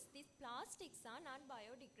problem is these plastics are not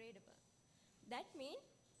biodegradable. That means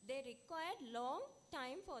they require long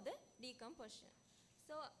time for the decomposition.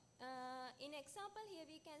 So, in example here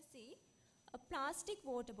we can see a plastic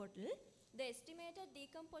water bottle. The estimated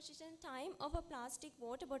decomposition time of a plastic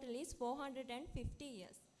water bottle is 450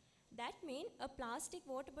 years. That means a plastic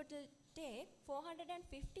water bottle takes 450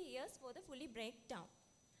 years for the fully breakdown.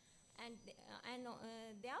 And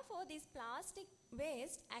therefore, this plastic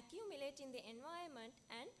waste accumulates in the environment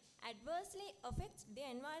and adversely affects the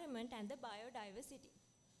environment and the biodiversity.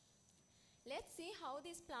 Let's see how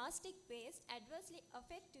this plastic waste adversely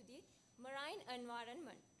affects the marine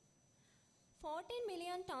environment. 14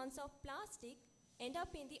 million tons of plastic end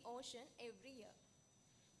up in the ocean every year.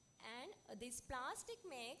 And this plastic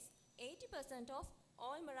makes 80% of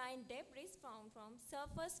all marine debris found from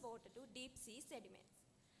surface water to deep sea sediments.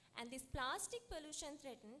 And this plastic pollution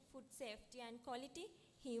threatens food safety and quality,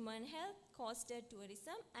 human health, coastal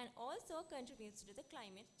tourism, and also contributes to the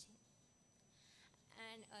climate change.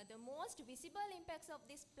 And the most visible impacts of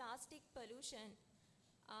this plastic pollution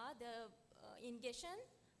are the ingestion,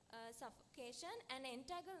 suffocation, and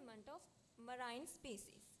entanglement of marine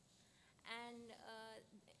species. And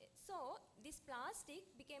so this plastic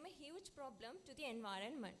became a huge problem to the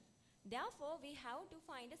environment. Therefore, we have to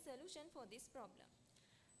find a solution for this problem.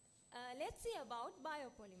 Let's see about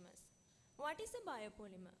biopolymers. What is a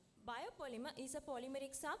biopolymer? Biopolymer is a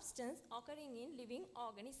polymeric substance occurring in living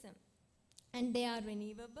organisms, and they are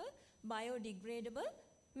renewable, biodegradable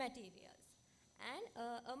materials. And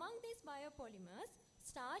among these biopolymers,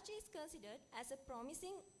 starch is considered as a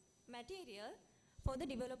promising material for the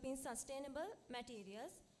developing sustainable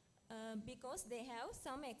materials because they have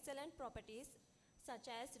some excellent properties such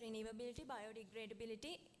as renewability,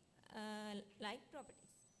 biodegradability, like properties.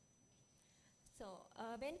 So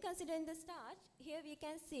when considering the starch, here we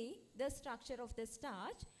can see the structure of the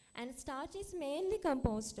starch, and starch is mainly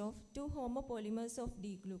composed of two homopolymers of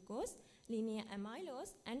D-glucose, linear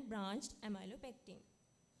amylose and branched amylopectin.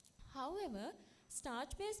 However,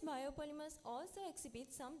 starch-based biopolymers also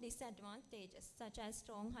exhibit some disadvantages such as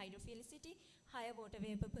strong hydrophilicity, higher water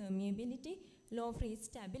vapor permeability, low freeze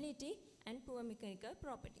stability, and poor mechanical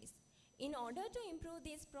properties. In order to improve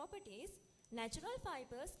these properties, natural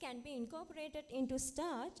fibers can be incorporated into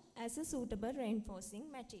starch as a suitable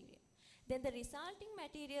reinforcing material. Then the resulting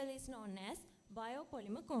material is known as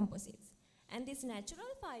biopolymer composites. And these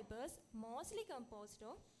natural fibers mostly composed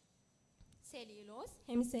of cellulose,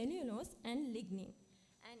 hemicellulose, and lignin.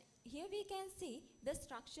 And here we can see the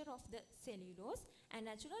structure of the cellulose, and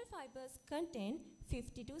natural fibers contain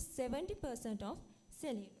 50 to 70% of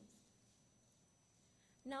cellulose.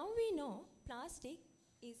 Now we know plastics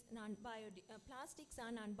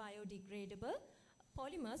are non-biodegradable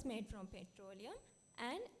polymers made from petroleum,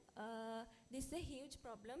 and this is a huge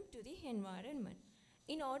problem to the environment.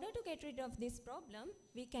 In order to get rid of this problem,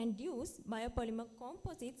 we can use biopolymer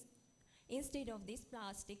composites instead of these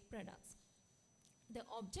plastic products. The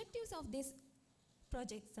objectives of these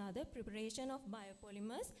projects are the preparation of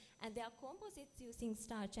biopolymers and their composites using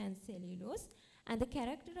starch and cellulose, and the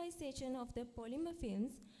characterization of the polymer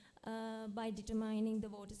films by determining the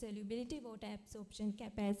water solubility, water absorption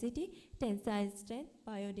capacity, tensile strength,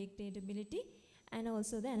 biodegradability, and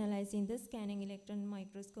also the analyzing the scanning electron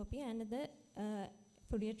microscopy and the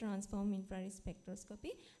Fourier transform infrared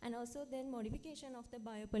spectroscopy, and also then modification of the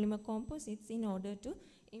biopolymer composites in order to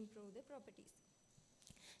improve the properties.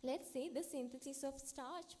 Let's see the synthesis of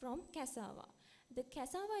starch from cassava. The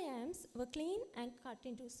cassava yams were cleaned and cut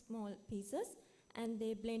into small pieces, and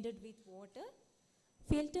they blended with water,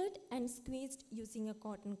 filtered and squeezed using a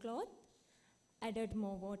cotton cloth, added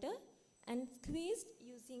more water, and squeezed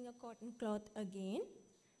using a cotton cloth again,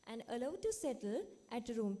 and allowed to settle at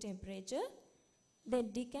room temperature.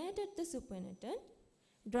 Then decanted the supernatant,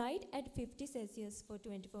 dried at 50 Celsius for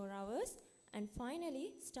 24 hours, and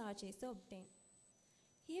finally starch is obtained.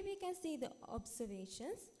 Here we can see the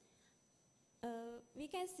observations. We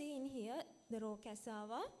can see in here the raw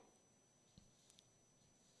cassava,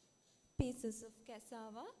 pieces of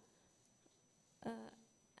cassava,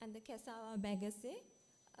 and the cassava bagasse,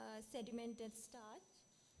 sedimented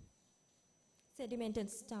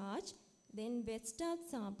starch, then wet starch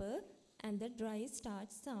sample, and the dry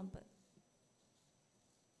starch sample.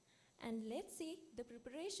 And let's see the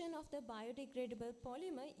preparation of the biodegradable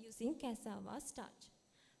polymer using cassava starch.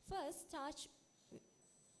 First,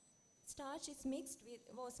 starch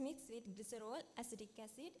was mixed with glycerol, acetic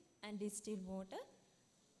acid, and distilled water.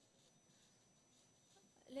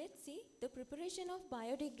 Let's see the preparation of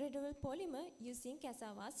biodegradable polymer using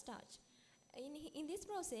cassava starch. In this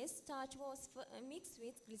process, starch was mixed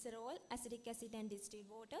with glycerol, acetic acid, and distilled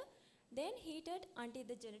water, then heated until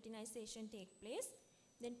the gelatinization takes place,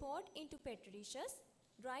 then poured into petri dishes,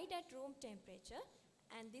 dried at room temperature,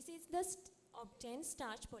 and this is the obtained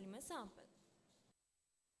starch polymer sample.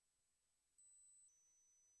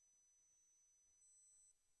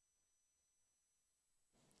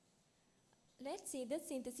 Let's see the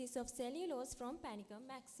synthesis of cellulose from Panicum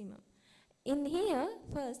maximum. In here,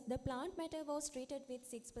 first the plant matter was treated with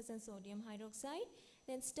 6% sodium hydroxide,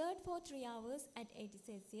 then stirred for 3 hours at 80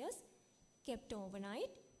 Celsius, kept overnight,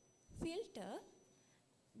 filter,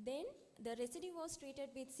 then the residue was treated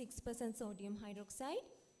with 6% sodium hydroxide,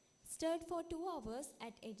 stirred for 2 hours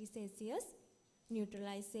at 80 Celsius,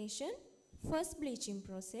 neutralization, first bleaching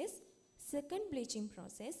process, second bleaching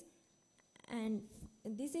process, and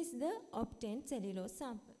this is the obtained cellulose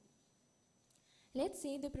sample. Let's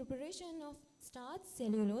see the preparation of starch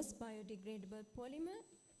cellulose biodegradable polymer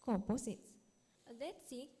composites. Let's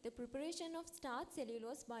see the preparation of starch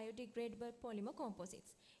cellulose biodegradable polymer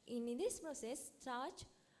composites. In this process, starch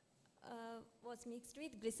was mixed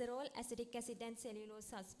with glycerol, acetic acid, and cellulose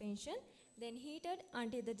suspension, then heated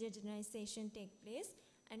until the gelatinization takes place,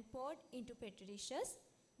 and poured into petri dishes,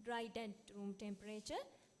 dried at room temperature,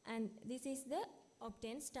 and this is the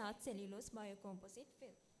obtained starch cellulose biocomposite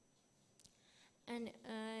film. And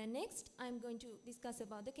next, I'm going to discuss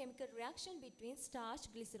about the chemical reaction between starch,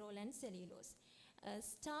 glycerol, and cellulose.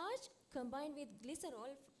 Starch combined with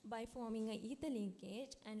glycerol by forming an ether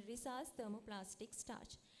linkage and results thermoplastic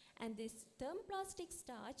starch. And this thermoplastic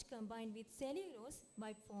starch combined with cellulose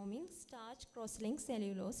by forming starch cross-linked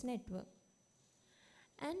cellulose network.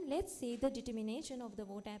 And let's see the determination of the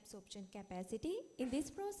water absorption capacity. In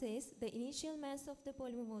this process, the initial mass of the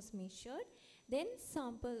polymer was measured, Then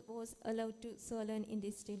sample was allowed to swollen in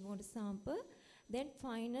distilled water sample. Then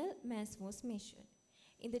final mass was measured.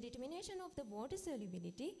 In the determination of the water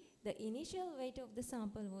solubility, the initial weight of the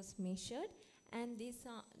sample was measured, and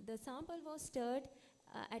the sample was stirred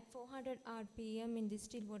at 400 rpm in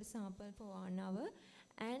distilled water sample for 1 hour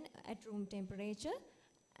and at room temperature,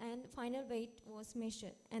 and final weight was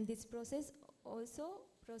measured. And this process also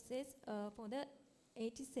for the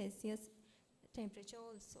 80 Celsius temperature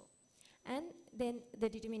also. And then the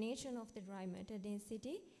determination of the dry matter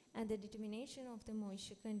density and the determination of the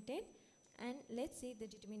moisture content, and let's see the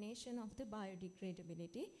determination of the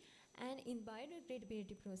biodegradability. And in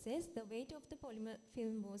biodegradability process, the weight of the polymer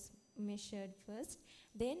film was measured first,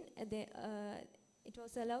 then it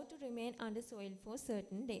was allowed to remain under soil for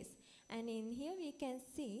certain days. And in here we can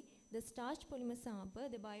see the starch polymer sample,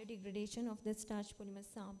 the biodegradation of the starch polymer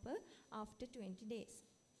sample after 20 days.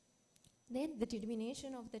 Then the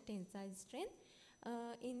determination of the tensile strength.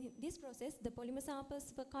 In this process, the polymer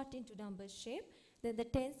samples were cut into dumbbell shape. Then the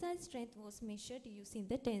tensile strength was measured using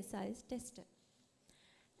the tensile tester.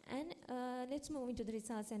 And let's move into the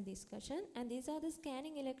results and discussion. And these are the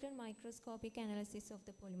scanning electron microscopic analysis of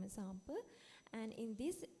the polymer sample. And in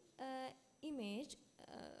this image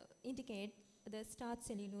indicate the starch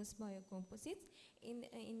cellulose biocomposites.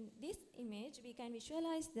 In this image, we can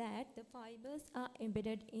visualize that the fibers are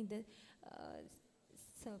embedded in the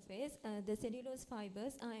surface. The cellulose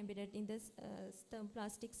fibers are embedded in the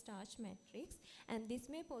thermoplastic starch matrix, and this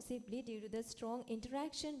may possibly due to the strong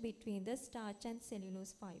interaction between the starch and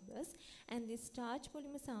cellulose fibers. And this starch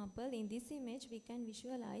polymer sample, in this image, we can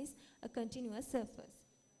visualize a continuous surface.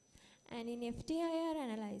 And in FTIR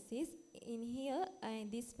analysis, in here,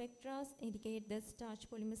 these spectra indicate the starch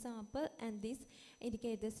polymer sample, and this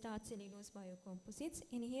indicate the starch cellulose biocomposites.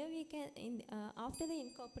 In here, we can, after the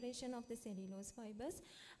incorporation of the cellulose fibers,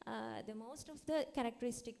 the most of the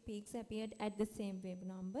characteristic peaks appeared at the same wave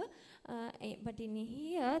number. But in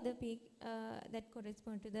here, the peak that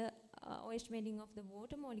correspond to the OH bending of the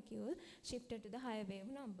water molecule shifted to the higher wave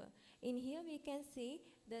number. In here, we can see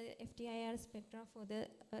the FTIR spectra for the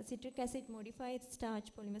citric acid modified starch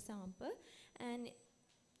polymer sample, and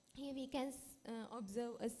here we can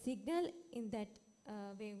observe a signal in that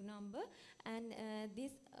wave number, and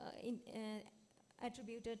this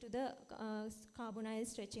attributed to the carbonyl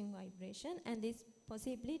stretching vibration, and this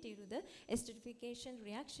possibly due to the esterification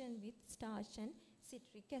reaction with starch and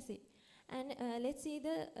citric acid. And let's see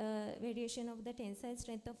the variation of the tensile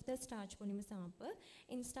strength of the starch polymer sample.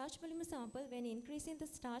 In starch polymer sample, when increasing the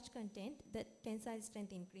starch content, the tensile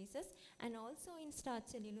strength increases. And also in starch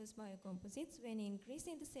cellulose biocomposites, when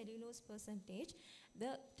increasing the cellulose percentage,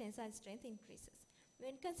 the tensile strength increases.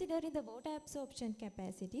 When considering the water absorption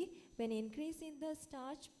capacity, when increasing the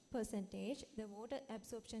starch percentage, the water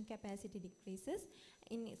absorption capacity decreases.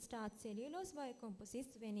 In starch cellulose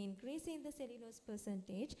biocomposites, when increasing the cellulose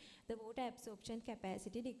percentage, the water absorption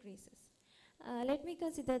capacity decreases. Let me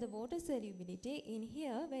consider the water solubility. In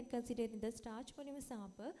here, when considering the starch polymer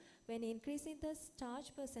sample, when increasing the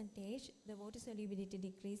starch percentage, the water solubility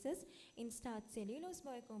decreases. In starch cellulose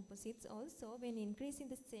biocomposites also, when increasing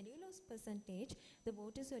the cellulose percentage, the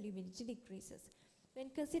water solubility decreases.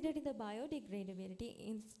 When considering the biodegradability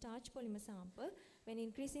in starch polymer sample, when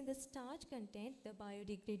increasing the starch content, the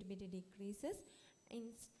biodegradability decreases.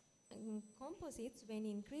 In composites, when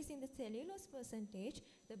increasing the cellulose percentage,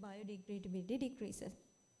 the biodegradability decreases.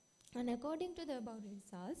 And according to the above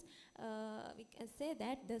results, we can say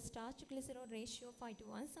that the starch to glycerol ratio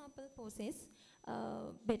 5:1 sample possesses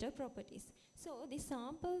better properties. So this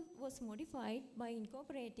sample was modified by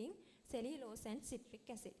incorporating cellulose and citric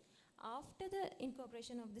acid. After the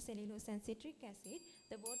incorporation of the cellulose and citric acid,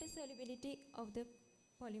 the water solubility of the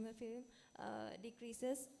polymer film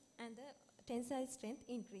decreases and the tensile strength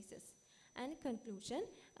increases. And conclusion,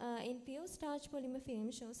 in pure starch polymer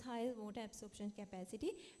film shows higher water absorption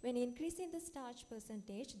capacity. When increasing the starch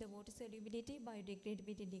percentage, the water solubility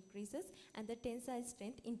biodegradability decreases and the tensile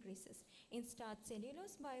strength increases. In starch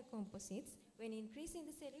cellulose biocomposites, when increasing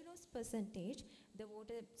the cellulose percentage, the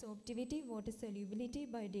water absorptivity, water solubility,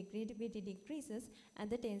 biodegradability decreases and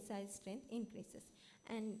the tensile strength increases.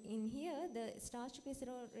 And in here, the starch to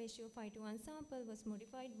glycerol ratio 5:1 sample was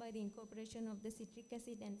modified by the incorporation of the citric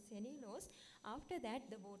acid and cellulose. After that,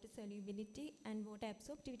 the water solubility and water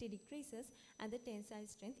absorptivity decreases and the tensile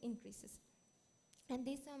strength increases. And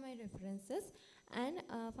these are my references. And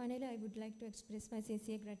finally, I would like to express my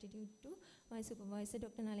sincere gratitude to my supervisor,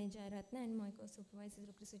 Dr. Nalin Jayaratna, and my co-supervisor,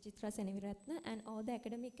 Dr. Suchitra Seneviratna, and all the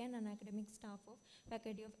academic and non-academic staff of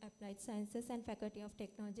Faculty of Applied Sciences and Faculty of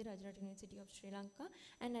Technology, Rajrat University of Sri Lanka,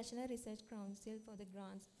 and National Research Council for the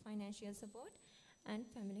grants, financial support, and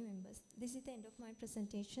family members. This is the end of my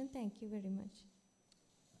presentation. Thank you very much.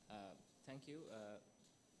 Thank you.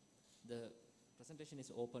 The presentation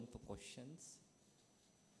is open for questions.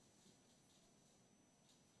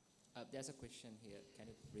 There's a question here. Can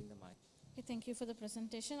you bring the mic? Okay, thank you for the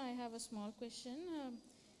presentation. I have a small question.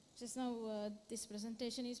 Just now, this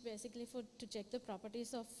presentation is basically to check the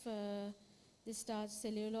properties of the starch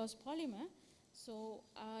cellulose polymer. So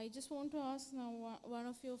I just want to ask now, one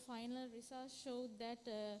of your final results showed that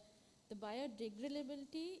the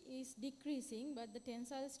biodegradability is decreasing, but the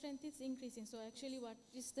tensile strength is increasing. So actually, what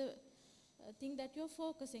is the thing that you're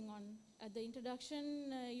focusing on? At the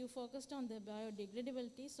introduction, you focused on the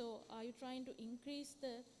biodegradability. So are you trying to increase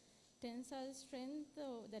the tensile strength?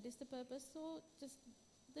 That is the purpose. So just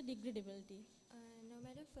the degradability. No,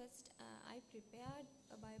 madam, first I prepared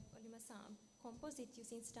a biopolymer composite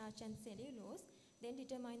using starch and cellulose, then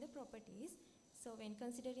determine the properties. So when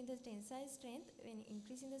considering the tensile strength, when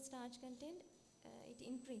increasing the starch content, it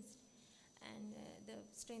increased. And the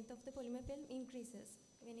strength of the polymer film increases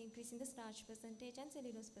when increasing the starch percentage and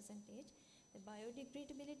cellulose percentage. The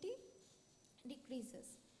biodegradability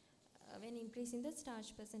decreases when increasing the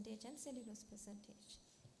starch percentage and cellulose percentage.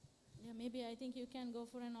 Yeah, maybe I think you can go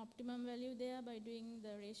for an optimum value there by doing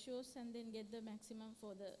the ratios and then get the maximum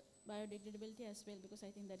for the biodegradability as well, because I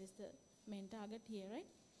think that is the main target here, right?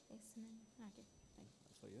 Yes, ma'am. Okay, thank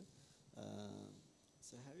you. For you.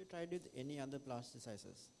 So have you tried with any other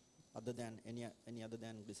plasticizers other than any other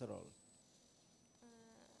than glycerol?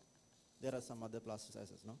 There are some other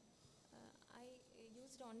plasticizers, no? I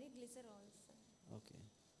used only glycerols. Okay.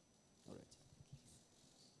 All right.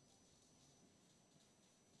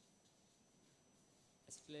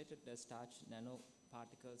 Acyclated starch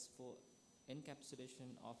nanoparticles for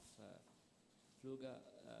encapsulation of Fluga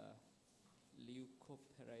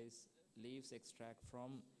leucoperais leaves extract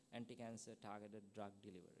from anti-cancer targeted drug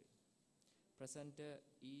delivery. Presenter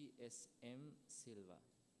E.S.M. Silva.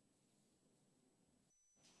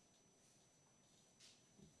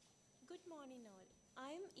 Good morning all.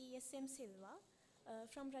 I am E.S.M. Silva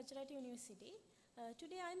from Rajrat University.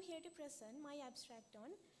 Today I am here to present my abstract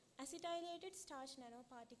on acetylated starch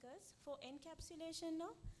nanoparticles for encapsulation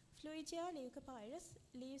of Fluigia leucoperais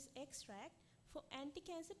leaves extract for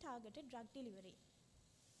anti-cancer targeted drug delivery.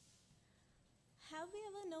 Have we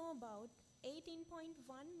ever known about 18.1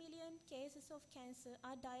 million cases of cancer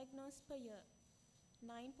are diagnosed per year,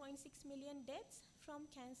 9.6 million deaths from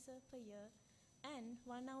cancer per year, and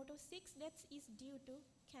 1 out of 6 deaths is due to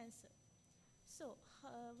cancer. So,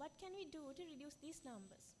 what can we do to reduce these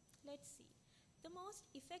numbers? Let's see. The most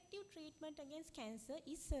effective treatment against cancer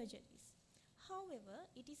is surgeries. However,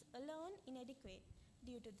 it is alone inadequate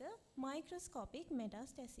due to the microscopic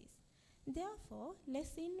metastasis. Therefore,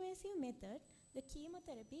 less invasive method, the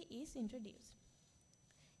chemotherapy, is introduced.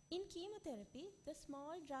 In chemotherapy, the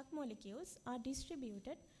small drug molecules are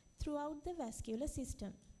distributed throughout the vascular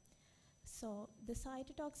system. So, the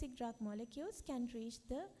cytotoxic drug molecules can reach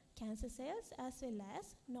the cancer cells as well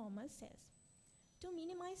as normal cells. To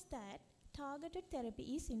minimize that, targeted therapy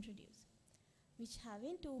is introduced, which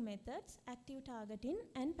having two methods, active targeting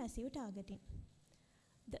and passive targeting.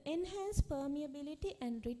 The enhanced permeability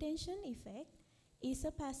and retention effect is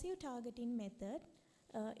a passive targeting method.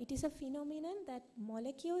 It is a phenomenon that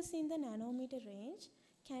molecules in the nanometer range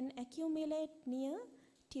can accumulate near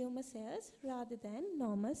tumor cells rather than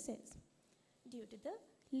normal cells due to the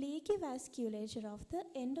leaky vasculature of the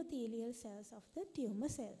endothelial cells of the tumor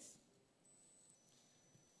cells.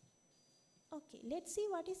 Okay, let's see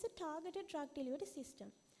what is a targeted drug delivery system.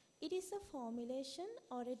 It is a formulation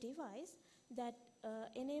or a device that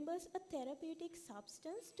enables a therapeutic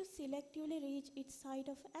substance to selectively reach its site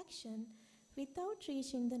of action without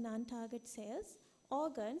reaching the non-target cells,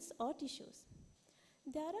 organs, or tissues.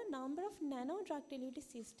 There are a number of nano-drug delivery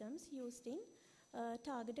systems used in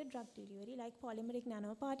targeted drug delivery, like polymeric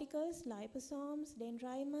nanoparticles, liposomes,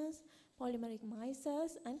 dendrimers, polymeric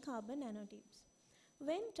micelles, and carbon nanotubes.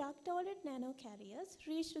 When drug-tolerant nanocarriers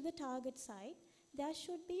reach to the target site, there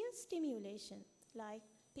should be a stimulation, like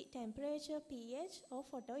temperature, pH, or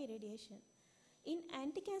photoirradiation. In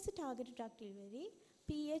anti-cancer targeted drug delivery,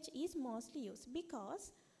 pH is mostly used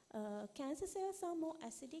because cancer cells are more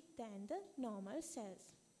acidic than the normal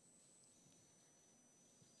cells.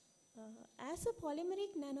 As a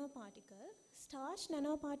polymeric nanoparticle, starch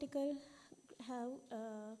nanoparticle have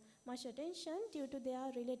much attention due to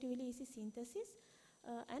their relatively easy synthesis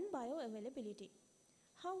and bioavailability.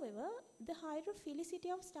 However, the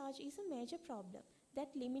hydrophilicity of starch is a major problem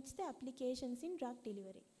that limits the applications in drug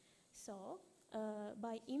delivery. So,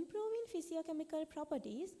 by improving physiochemical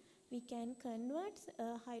properties, we can convert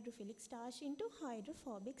hydrophilic starch into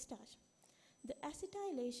hydrophobic starch. The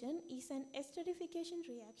acetylation is an esterification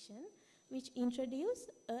reaction which introduces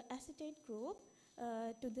an acetate group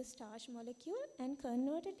to the starch molecule and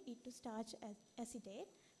converted it to starch acetate,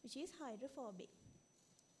 which is hydrophobic.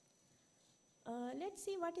 Let's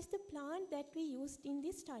see what is the plant that we used in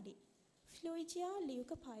this study. Fluigia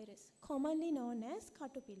leucopyrus, commonly known as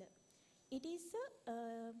caterpillar. It is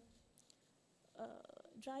a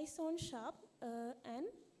dry zone shrub and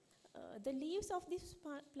the leaves of this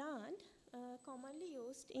plant commonly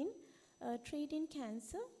used in treating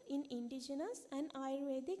cancer in indigenous and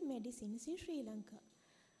Ayurvedic medicines in Sri Lanka.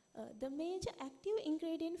 The major active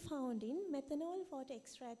ingredient found in methanol water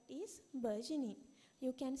extract is burgeonin.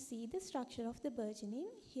 You can see the structure of the burgeonin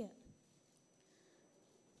here.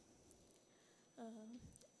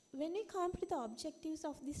 When we come to the objectives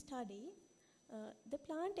of this study, the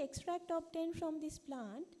plant extract obtained from this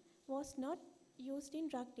plant was not used in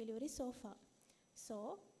drug delivery so far.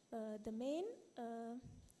 So, the main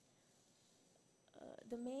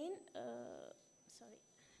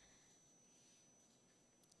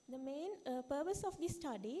purpose of this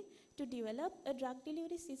study to develop a drug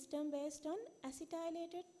delivery system based on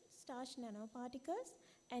acetylated starch nanoparticles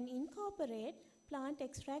and incorporate plant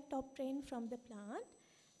extract obtained from the plant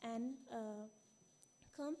and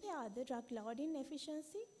compare the drug loading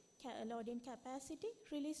efficiency, loading capacity,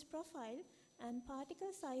 release profile, and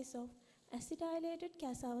particle size of acetylated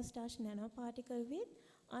cassava starch nanoparticle with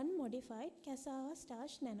unmodified cassava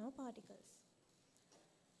starch nanoparticles.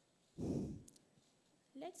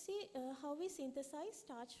 Let's see how we synthesize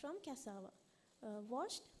starch from cassava.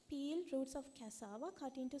 Washed, peeled roots of cassava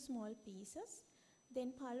cut into small pieces,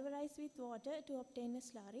 then pulverized with water to obtain a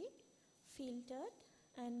slurry, filtered,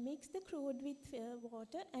 and mix the crude with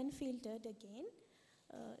water and filtered again.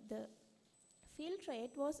 The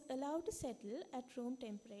filtrate was allowed to settle at room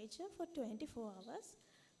temperature for 24 hours.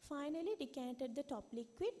 Finally decanted the top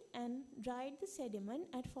liquid and dried the sediment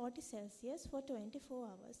at 40 Celsius for 24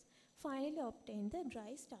 hours. Finally obtained the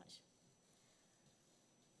dry starch.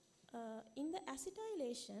 In the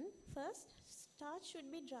acetylation, first starch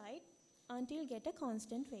should be dried until get a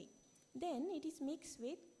constant weight. Then it is mixed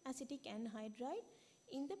with acetic anhydride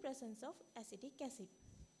in the presence of acetic acid.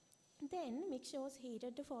 Then mixture was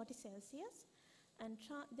heated to 40 Celsius and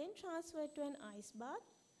then transferred to an ice bath.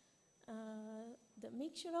 The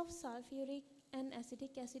mixture of sulfuric and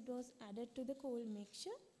acetic acid was added to the cool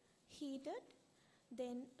mixture, heated.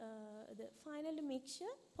 Then the final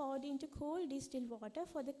mixture poured into cool distilled water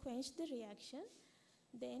for the quench the reaction.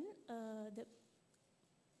 Then the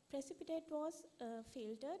precipitate was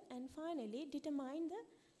filtered and finally determined the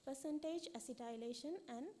percentage acetylation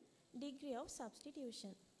and degree of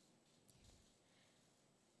substitution.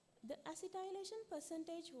 The acetylation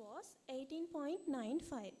percentage was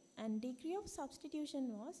 18.95 and degree of substitution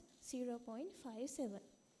was 0.57.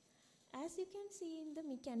 As you can see in the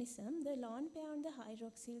mechanism, the lone pair on the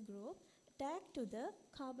hydroxyl group tack to the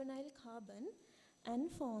carbonyl carbon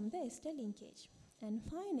and form the ester linkage. And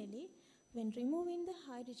finally, when removing the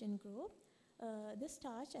hydrogen group, the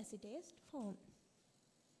starch acetase formed.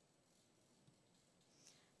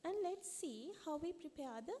 And let's see how we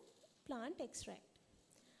prepare the plant extract.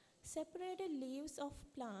 Separated leaves of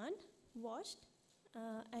plant, washed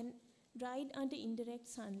and dried under indirect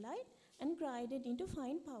sunlight and grinded into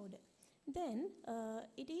fine powder. Then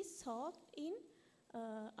it is soaked in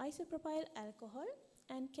isopropyl alcohol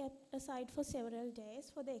and kept aside for several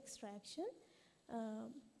days for the extraction.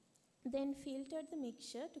 Then filtered the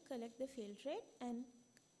mixture to collect the filtrate and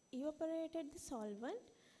evaporated the solvent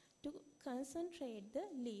to concentrate the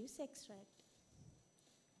leaves extract.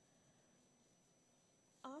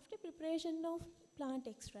 After preparation of plant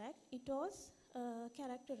extract, it was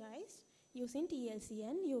characterized using TLC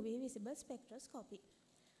and UV visible spectroscopy.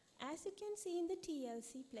 As you can see in the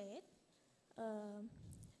TLC plate,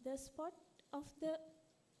 the spot of the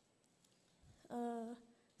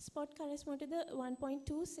spot corresponds to the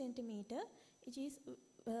 1.2 centimeter, which is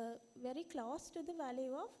very close to the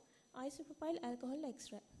value of isopropyl alcohol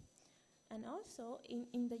extract. And also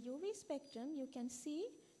in the UV spectrum, you can see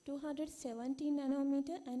 270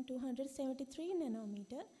 nanometer and 273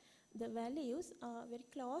 nanometer. The values are very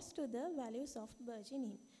close to the values of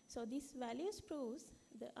burgeonin. So these values proves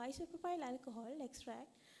the isopropyl alcohol extract,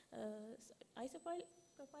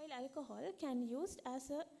 isopropyl alcohol can used as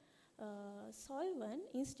a solvent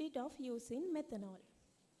instead of using methanol.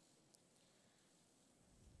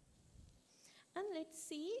 And let's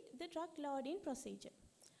see the drug loading procedure.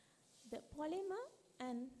 The polymer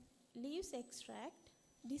and leaves extract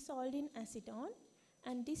dissolved in acetone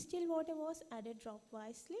and distilled water was added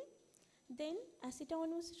dropwisely. Then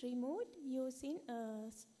acetone was removed using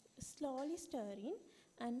slowly stirring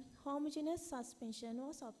and homogeneous suspension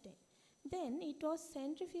was obtained. Then it was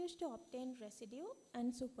centrifuged to obtain residue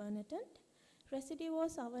and supernatant. Residue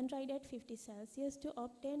was oven dried at 50 Celsius to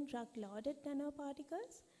obtain drug-loaded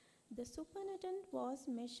nanoparticles. The supernatant was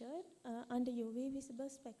measured under UV visible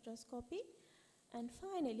spectroscopy. And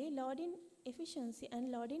finally, loading efficiency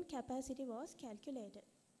and loading capacity was calculated.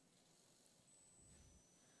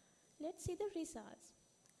 Let's see the results.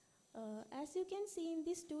 As you can see in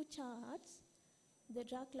these two charts, the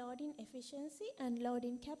drug loading efficiency and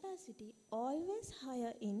loading capacity always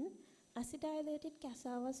higher in acetylated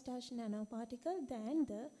cassava starch nanoparticle than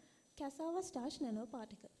the cassava starch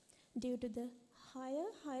nanoparticle due to the higher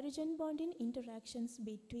hydrogen bonding interactions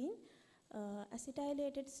between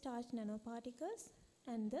acetylated starch nanoparticles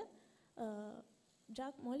and the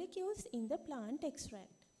drug molecules in the plant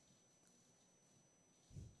extract.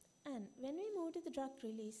 And when we move to the drug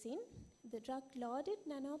releasing, the drug loaded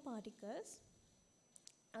nanoparticles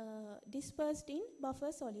dispersed in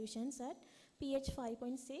buffer solutions at pH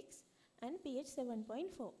 5.6 and pH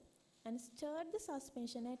 7.4 and stirred the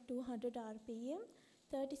suspension at 200 rpm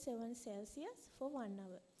 37 Celsius for 1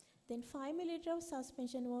 hour. Then 5 ml of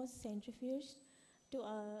suspension was centrifuged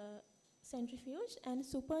and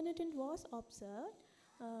supernatant was observed.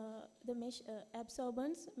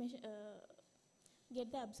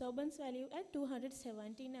 Get the absorbance value at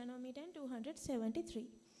 270 nanometer and 273.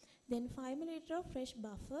 Then 5 ml of fresh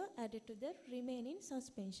buffer added to the remaining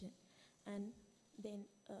suspension. And then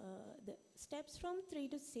the steps from 3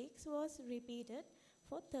 to 6 was repeated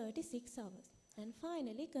for 36 hours. And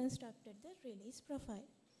finally constructed the release profile.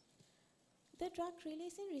 The drug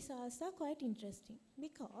releasing results are quite interesting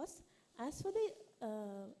because as for the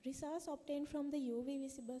results obtained from the UV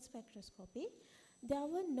visible spectroscopy, there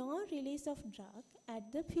were no release of drug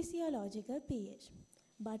at the physiological pH,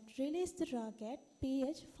 but released the drug at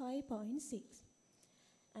pH 5.6.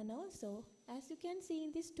 And also, as you can see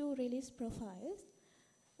in these two release profiles,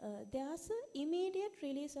 there's an immediate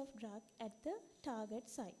release of drug at the target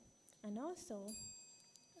site. And also,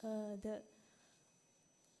 the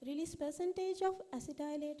release percentage of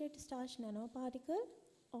acetylated starch nanoparticle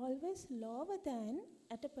always lower than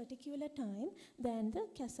at a particular time than the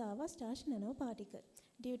cassava starch nanoparticle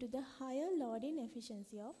due to the higher loading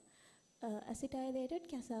efficiency of acetylated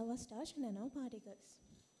cassava starch nanoparticles.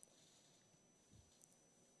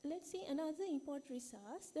 Let's see another important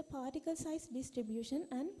results, the particle size distribution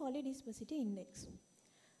and polydispersity index.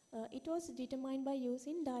 It was determined by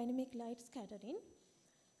using dynamic light scattering.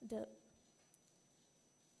 The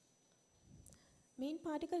mean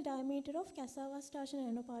particle diameter of cassava starch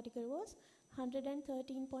nanoparticle was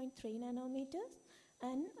 113.3 nanometers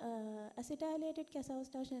and acetylated cassava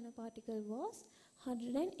starch nanoparticle was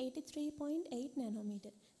 183.8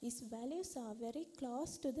 nanometer. These values are very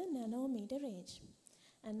close to the nanometer range.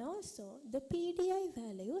 And also the PDI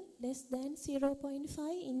value less than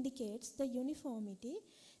 0.5 indicates the uniformity.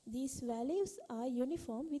 These values are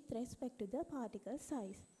uniform with respect to the particle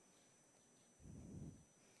size.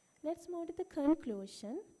 Let's move to the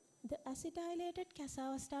conclusion. The acetylated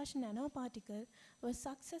cassava starch nanoparticle was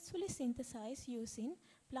successfully synthesized using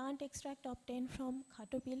plant extract obtained from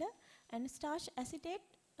caterpillar and starch acetate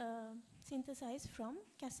synthesized from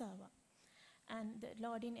cassava. And the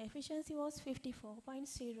loading efficiency was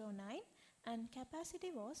 54.09 and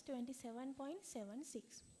capacity was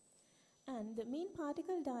 27.76. And the mean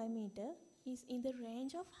particle diameter is in the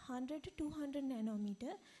range of 100 to 200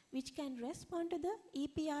 nanometer, which can respond to the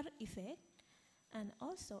EPR effect. And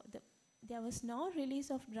also, there was no release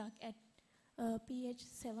of drug at pH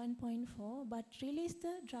 7.4, but released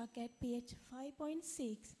the drug at pH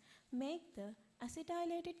 5.6, make the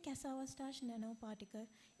acetylated cassava starch nanoparticle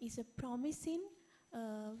is a promising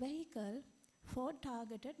vehicle for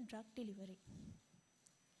targeted drug delivery.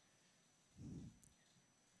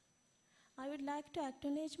 I would like to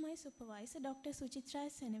acknowledge my supervisor, Dr. Suchitra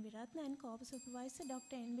Senaviratna, and co-supervisor,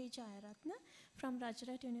 Dr. N.B. Jayaratna from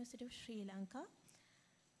Rajarat University of Sri Lanka.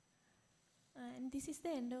 And this is the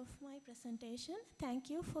end of my presentation. Thank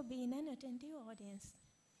you for being an attentive audience.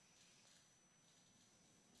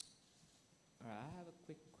 I have a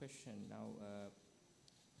quick question now.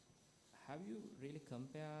 Have you really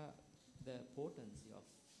compared the potency of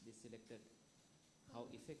this selected, how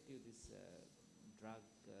effective this drug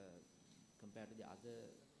compared to the other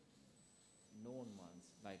known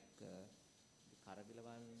ones, like the Karavila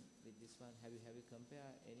one with this one? Have you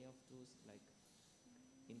compared any of those, like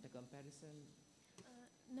intercomparison?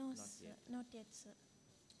 No, Not sir. yet. Not yet, sir.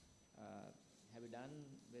 Have you done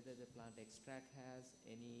whether the plant extract has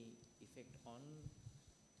any effect on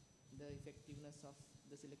the effectiveness of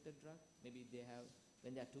the selected drug? Maybe they have,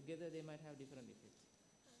 when they are together, they might have different effects.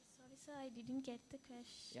 Sorry, sir, I didn't get the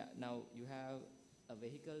question. Yeah, now you have a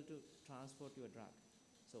vehicle to transport your drug.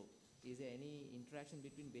 So is there any interaction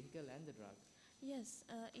between vehicle and the drug? Yes,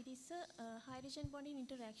 it is a hydrogen bonding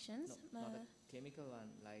interactions. No, not a chemical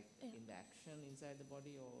one, like yeah. in the action inside the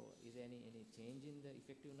body, or is there any change in the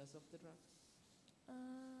effectiveness of the drug?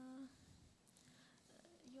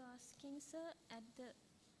 You're asking, sir, at the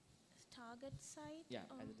target site? Yeah,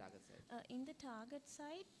 at the target site. In the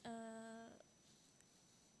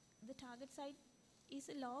target site is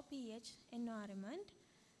a low pH environment.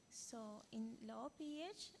 So in low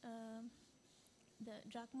pH, the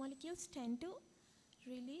drug molecules tend to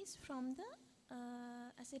release from the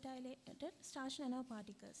acetylated starch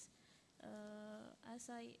nanoparticles. As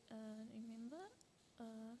I remember,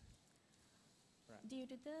 due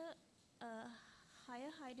to the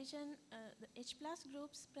higher hydrogen, the H plus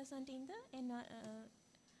groups present in the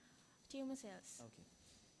tumor cells. Okay,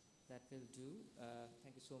 that will do.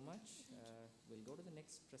 Thank you so much. We'll go to the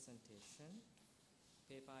next presentation.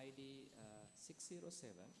 Paper ID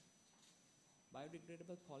 607.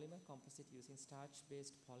 Biodegradable polymer composite using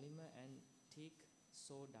starch-based polymer and teak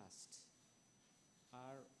sawdust.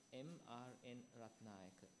 RMRN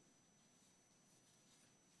Rathnayake.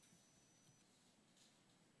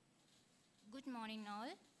 Good morning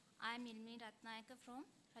all. I am Rathnayake from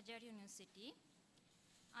Rajawaddy University.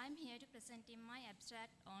 I am here to present in my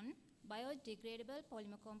abstract on biodegradable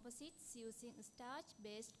polymer composites using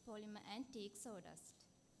starch-based polymer and teak sawdust.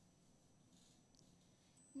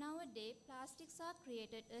 Nowadays, plastics are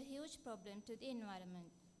created a huge problem to the environment.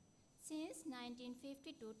 Since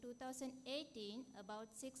 1950 to 2018,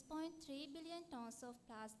 about 6.3 billion tons of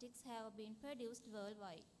plastics have been produced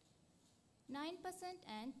worldwide. 9%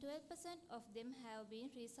 and 12% of them have been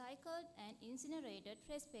recycled and incinerated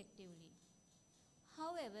respectively.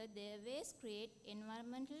 However, their waste create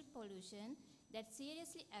environmental pollution that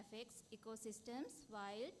seriously affects ecosystems,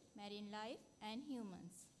 wild, marine life, and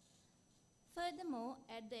humans. Furthermore,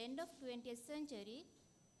 at the end of 20th century,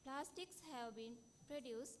 plastics have been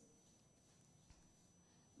produced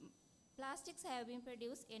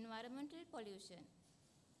environmental pollution.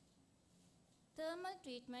 Thermal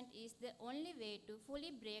treatment is the only way to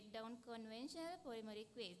fully break down conventional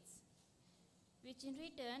polymeric wastes, which in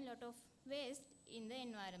return lot of waste in the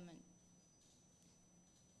environment.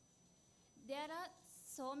 There are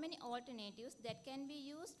so many alternatives that can be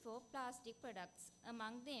used for plastic products.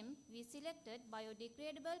 Among them, we selected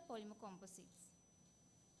biodegradable polymer composites.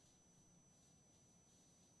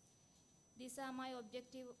 These are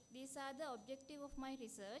the objective of my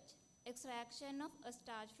research: extraction of a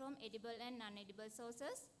starch from edible and non-edible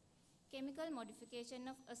sources, chemical modification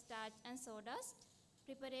of a starch and sawdust,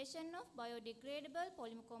 preparation of biodegradable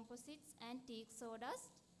polymer composites and teak sawdust,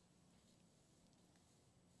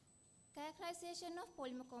 characterization of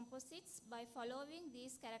polymer composites by following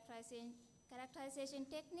these characterization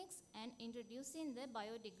techniques and introducing the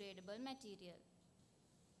biodegradable material.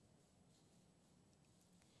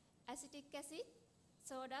 Acetic acid,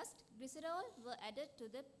 sawdust, glycerol were added to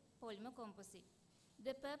the polymer composite.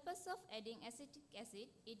 The purpose of adding acetic acid,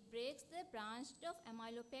 it breaks the branched off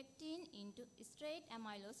amylopectin into straight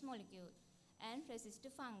amylose molecule and resists to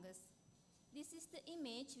fungus. This is the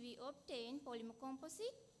image we obtain polymer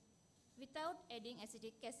composite without adding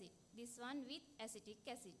acetic acid. This one with acetic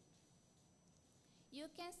acid. You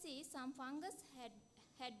can see some fungus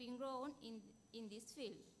had been grown in this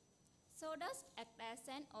field. Sawdust acts as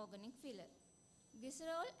an organic filler.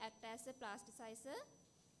 Glycerol acts as a plasticizer.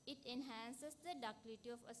 It enhances the ductility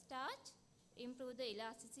of a starch, improves the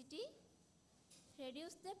elasticity,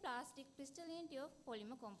 reduces the plastic crystallinity of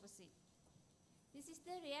polymer composite. This is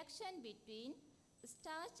the reaction between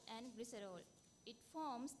starch and glycerol. It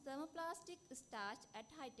forms thermoplastic starch at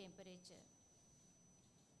high temperature.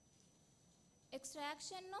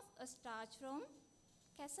 Extraction of a starch from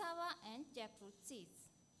cassava and jackfruit seeds.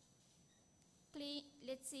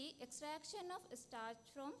 Let's see extraction of a starch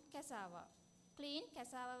from cassava. Clean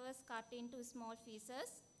cassava was cut into small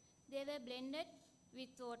pieces. They were blended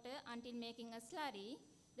with water until making a slurry.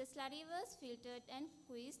 The slurry was filtered and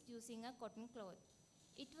squeezed using a cotton cloth.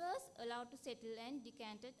 It was allowed to settle and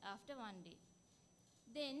decanted after 1 day.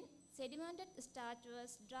 Then sedimented starch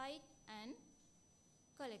was dried and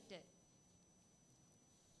collected.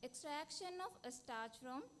 Extraction of a starch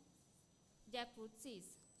from jackfruit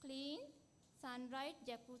seeds. Clean, sun-dried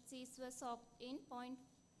jackfruit seeds were soaked in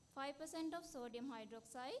 0.5% of sodium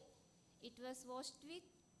hydroxide. It was washed with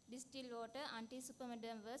distilled water until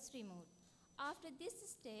supermodern was removed. After this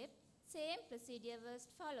step, same procedure was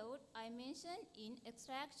followed, I mentioned, in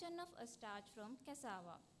extraction of a starch from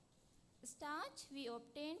cassava. Starch we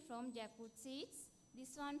obtained from jackfruit seeds,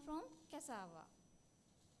 this one from cassava.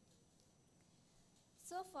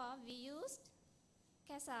 So far we used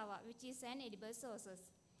cassava, which is an edible source.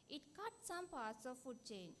 It cut some parts of food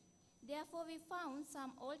chain. Therefore we found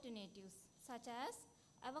some alternatives, such as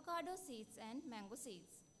avocado seeds and mango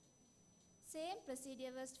seeds. Same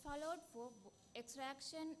procedure was followed for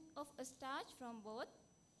extraction of a starch from both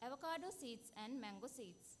avocado seeds and mango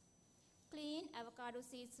seeds. Clean avocado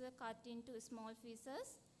seeds were cut into small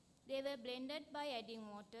pieces. They were blended by adding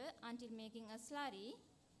water until making a slurry.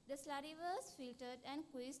 The slurry was filtered and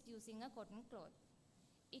squeezed using a cotton cloth.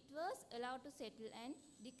 It was allowed to settle and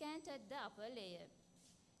decanted the upper layer.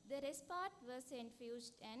 The rest part was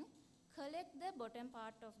centrifuged and collect the bottom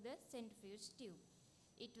part of the centrifuge tube.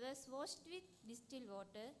 It was washed with distilled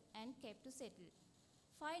water and kept to settle.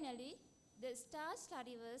 Finally, the starch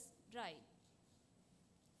slurry was dried.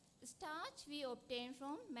 Starch we obtained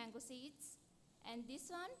from mango seeds and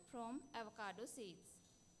this one from avocado seeds.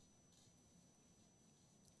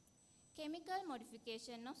 Chemical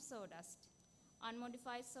modification of sawdust.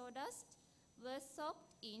 Unmodified sawdust was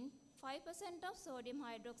soaked in 5% of sodium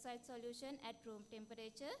hydroxide solution at room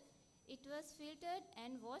temperature. It was filtered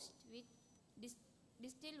and washed with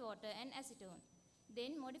distilled water and acetone.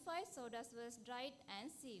 Then modified sawdust was dried and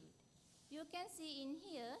sieved. You can see in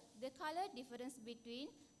here the color difference between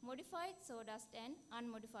modified sawdust and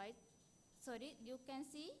unmodified. You can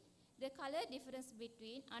see the color difference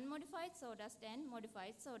between unmodified sawdust and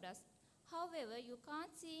modified sawdust. However, you can't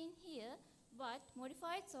see in here, but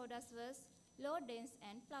modified sawdust was low dense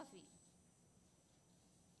and fluffy.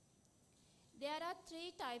 There are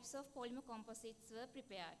 3 types of polymer composites were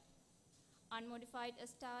prepared. Unmodified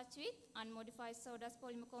starch with unmodified sawdust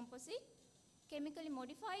polymer composite, chemically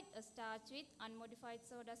modified starch with unmodified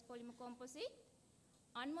sawdust polymer composite,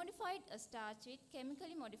 unmodified starch with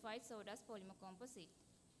chemically modified sawdust polymer composite.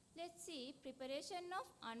 Let's see preparation of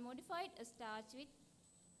unmodified starch with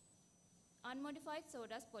unmodified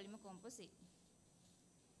sawdust polymer composite.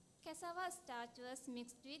 Cassava starch was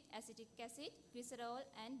mixed with acetic acid, glycerol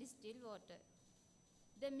and distilled water.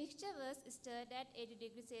 The mixture was stirred at 80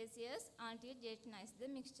 degrees Celsius until gelatinized the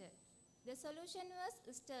mixture. The solution was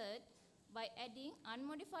stirred by adding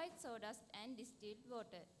unmodified sawdust and distilled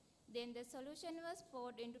water. Then the solution was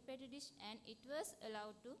poured into petri dish and it was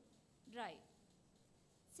allowed to dry.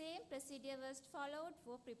 Same procedure was followed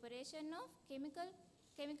for preparation of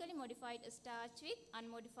chemically modified starch with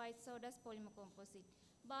unmodified sawdust polymer composite.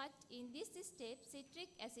 But in this step,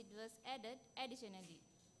 citric acid was added additionally.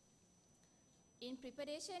 In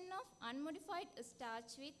preparation of unmodified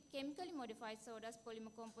starch with chemically modified sawdust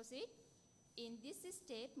polymer composite, in this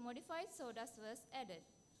step, modified sawdust was added.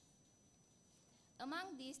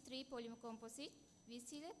 Among these 3 polymer composites, we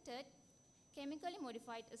selected chemically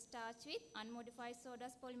modified starch with unmodified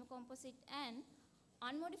sawdust polymer composite and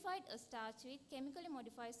unmodified starch with chemically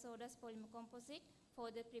modified sawdust polymer composite for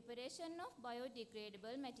the preparation of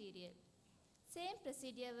biodegradable material. Same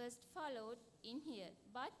procedure was followed in here,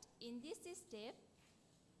 but in this step,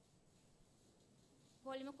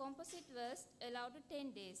 polymer composite was allowed to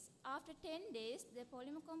 10 days. After 10 days, the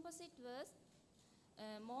polymer composite was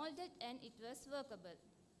molded and it was workable.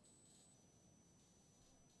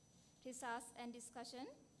 Results and discussion.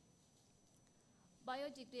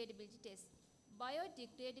 Biodegradability test.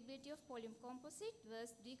 Biodegradability of polymer composite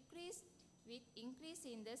was decreased with increase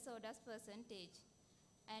in the sawdust percentage.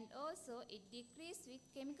 And also it decreased with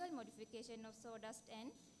chemical modification of sawdust and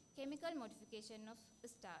chemical modification of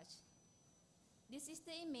starch. This is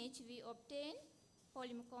the image we obtained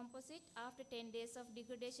polymer composite after 10 days of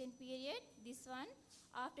degradation period, this one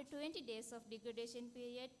after 20 days of degradation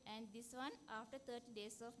period, and this one after 30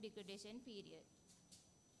 days of degradation period.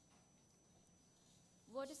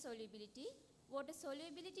 Water solubility. Water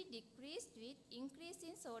solubility decreased with increase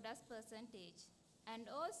in sawdust percentage, and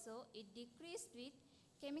also it decreased with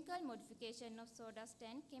chemical modification of sawdust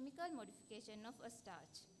and chemical modification of a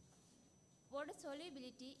starch. Water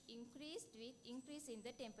solubility increased with increase in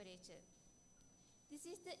the temperature. This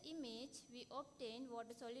is the image we obtained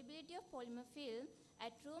water solubility of polymer film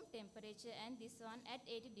at room temperature and this one at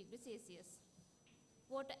 80 degrees Celsius.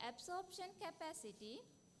 Water absorption capacity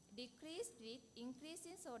decreased with increase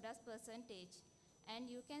in sawdust percentage,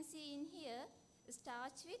 and you can see in here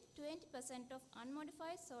starch with 20% of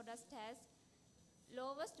unmodified sawdust has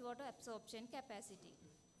lowest water absorption capacity.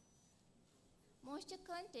 Moisture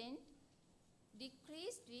content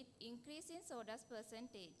decreased with increase in soda's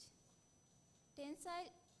percentage. Tensile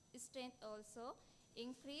strength also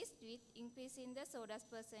increased with increase in the soda's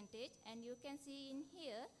percentage, and you can see in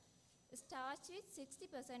here starch with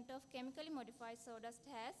 60% of chemically modified sodas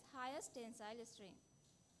has highest tensile strength.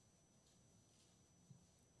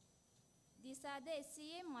 These are the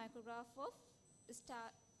SCA micrograph of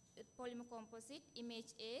polymer composite.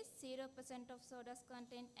 Image A 0% of soda's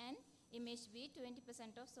content and image B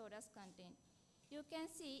 20% of soda's content. You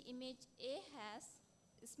can see image A has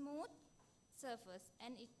a smooth surface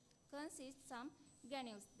and it consists some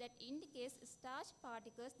granules that indicates starch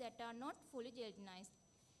particles that are not fully gelatinized.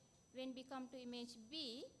 When we come to image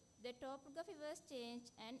B, the topography was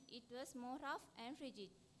changed and it was more rough and rigid,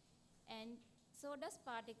 and soda's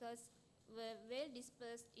particles were well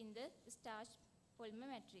dispersed in the starch polymer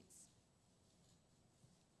matrix.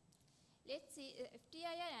 Let's see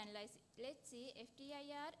FTIR analysis. Let's see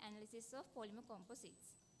FTIR analysis of polymer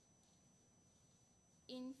composites.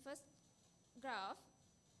 In first graph,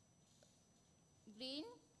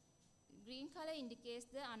 green color indicates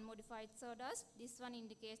the unmodified sodas. This one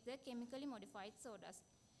indicates the chemically modified sodas.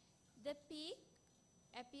 The peak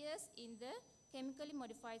appears in the chemically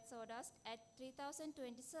modified sodas at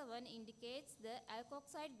 3027, indicates the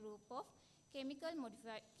alkoxide group of chemical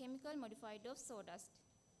modified of sodas.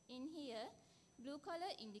 In here, blue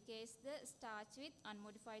color indicates the starch with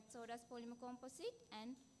unmodified sodas polymer composite,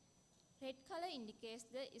 and red color indicates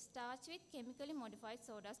the starch with chemically modified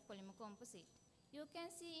sodas polymer composite. You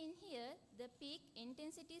can see in here the peak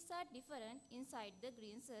intensities are different inside the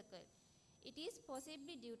green circle. It is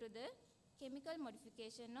possibly due to the chemical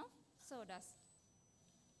modification of sodas,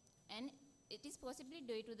 and it is possibly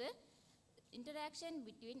due to the interaction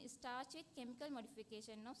between starch with chemical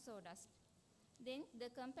modification of sodas. Then the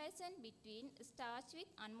comparison between starch with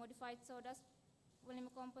unmodified sodas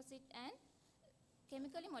polymer composite and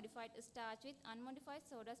chemically modified starch with unmodified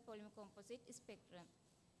sodas polymer composite spectrum.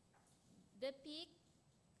 The peak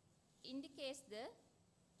indicates the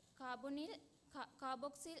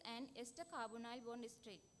carboxyl and ester carbonyl bond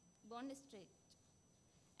straight,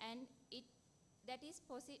 and that is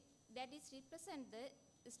represent the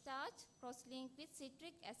starch cross-linked with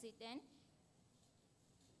citric acid and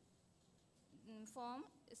form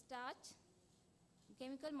starch,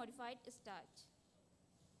 chemical modified starch.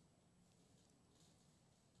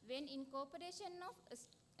 When incorporation of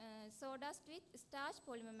sodas with starch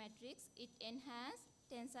polymer matrix, it enhances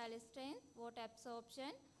tensile strength, water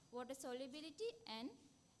absorption, water solubility, and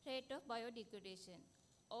rate of biodegradation.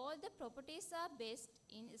 All the properties are based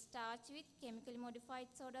in starch with chemically modified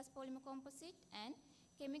sodas polymer composite and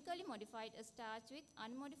chemically modified starch with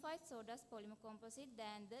unmodified sodas polymer composite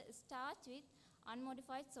than the starch with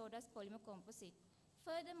unmodified sodas polymer composite.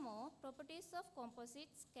 Furthermore, properties of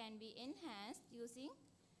composites can be enhanced using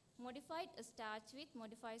modified starch with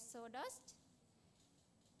modified sawdust,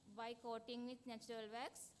 by coating with natural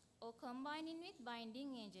wax, or combining with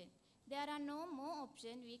binding agent. There are no more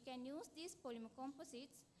options. We can use these polymer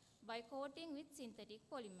composites by coating with synthetic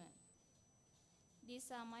polymer.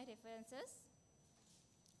 These are my references.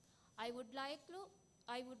 I would like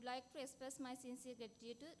to express my sincere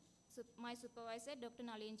gratitude to my supervisor, Dr.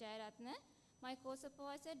 Nalin Jayarathne, my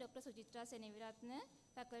co-supervisor, Dr. Sujitra Seneviratne,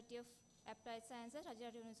 Faculty of Applied Sciences,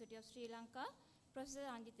 Rajaratnam University of Sri Lanka, Professor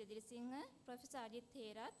Anjit Weerasinghe, Professor Ajit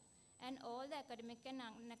Therath, and all the academic and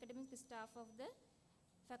non-academic staff of the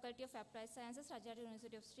Faculty of Applied Sciences, Rajaratnam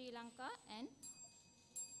University of Sri Lanka, and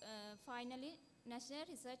finally, National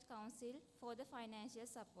Research Council for the financial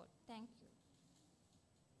support. Thank you.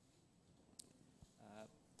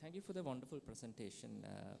 Thank you for the wonderful presentation.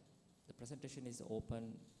 The presentation is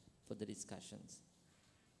open for the discussions.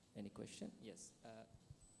 Any question? Yes.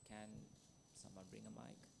 Can someone bring a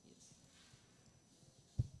mic? Yes.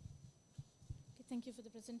 Okay, thank you for the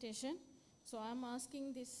presentation. So I'm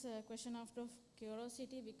asking this question out of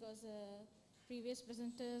curiosity because previous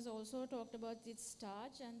presenters also talked about its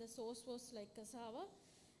starch and the source was like cassava,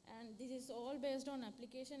 and this is all based on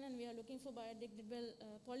application, and we are looking for biodegradable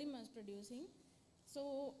polymers producing.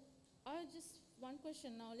 So I just one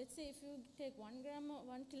question now. Let's say if you take 1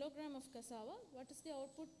 kilogram of cassava, what is the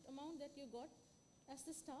output amount that you got as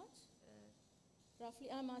the starch? Roughly,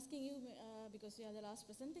 I'm asking you because you are the last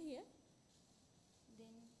presenter here.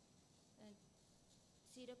 Then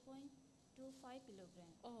 0.25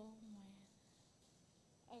 kilogram. Oh my.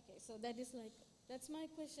 Okay, so that's my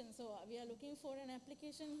question. So we are looking for an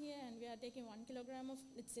application here, and we are taking 1 kilogram of,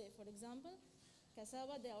 let's say, for example,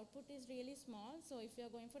 cassava. The output is really small. So if you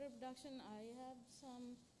are going for a production, I have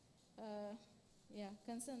some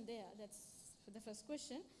concern there. That's for the first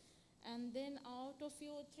question. And then out of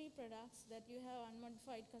your 3 products that you have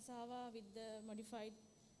unmodified cassava with the modified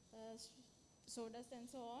sawdust and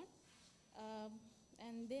so on,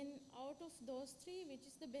 and then out of those 3, which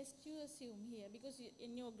is the best you assume here? Because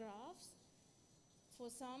in your graphs, for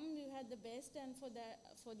some you had the best, and for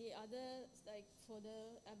the other, like for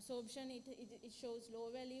the absorption, it shows low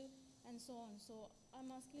value and so on. So I'm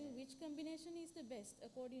asking you, which combination is the best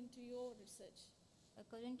according to your research?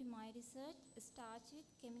 According to my research, starch with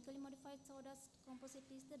chemically modified sawdust composite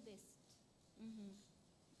is the best.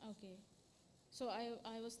 Okay. So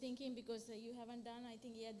I was thinking, because you haven't done, I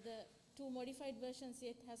think, yet the 2 modified versions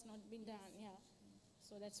yet has not been done. Yeah.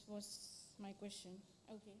 So that was my question.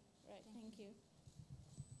 Okay. Right. Thank you.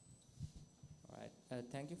 All right.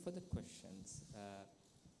 Thank you for the questions.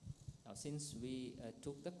 Now, since we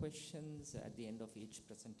took the questions at the end of each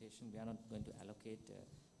presentation, we are not going to allocate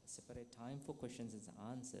separate time for questions and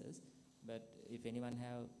answers, but if anyone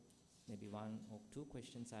have maybe 1 or 2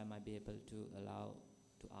 questions, I might be able to allow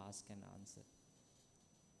to ask and answer.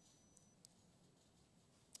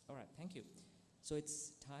 All right, thank you. So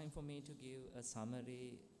it's time for me to give a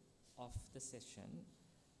summary of the session.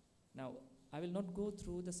 Now, I will not go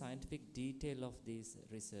through the scientific detail of this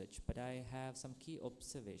research, but I have some key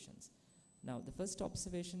observations. Now, the first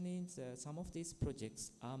observation is some of these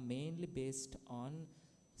projects are mainly based on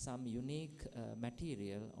some unique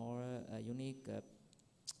material or a unique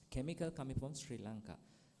chemical coming from Sri Lanka.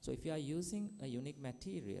 So if you are using a unique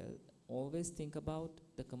material, always think about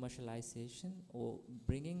the commercialization or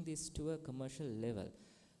bringing this to a commercial level.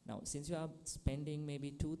 Now, since you are spending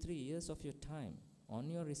maybe 2-3 years of your time on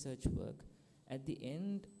your research work, at the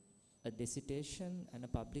end, a dissertation and a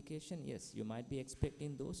publication, yes, you might be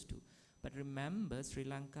expecting those 2. But remember, Sri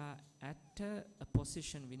Lanka at a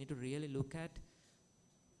position we need to really look at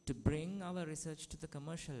to bring our research to the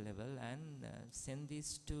commercial level and send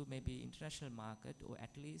this to maybe international market, or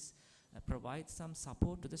at least provide some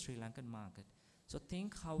support to the Sri Lankan market. So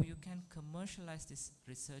think how you can commercialize this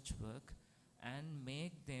research work and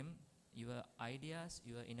make them your ideas,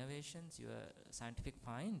 your innovations, your scientific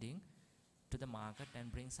finding to the market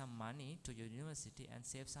and bring some money to your university and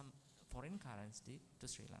save some foreign currency to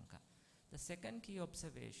Sri Lanka. The second key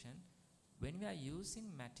observation, when we are using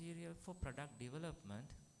material for product development,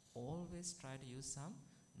 always try to use some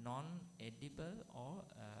non-edible or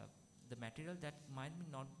the material that might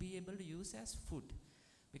not be able to use as food.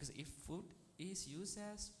 Because if food is used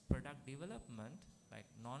as product development, like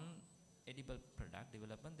non-edible product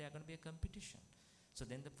development, there are going to be a competition. So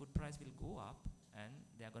then the food price will go up and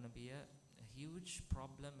there are going to be a huge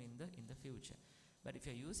problem in the future. But if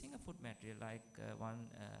you're using a food material, like one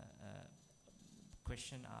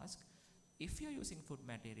question asked, if you're using food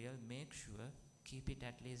material, make sure keep it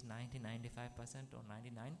at least 90-95% or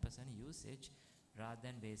 99% usage rather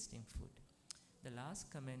than wasting food. The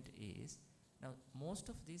last comment is, now most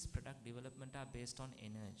of these product development are based on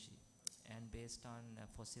energy and based on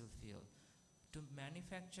fossil fuel. To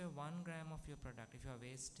manufacture 1 gram of your product, if you are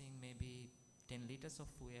wasting maybe 10 liters of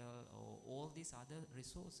fuel or all these other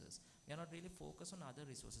resources, we are not really focused on other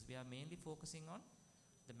resources. We are mainly focusing on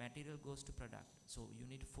the material goes to product. So you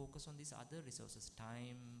need to focus on these other resources,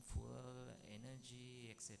 time, fuel, energy,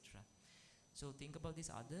 etc. So think about these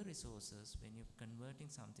other resources when you're converting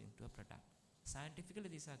something to a product. Scientifically,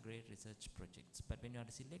 these are great research projects, but when you are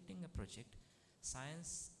selecting a project,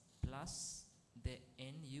 science plus the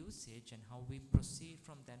end usage and how we proceed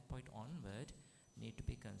from that point onward need to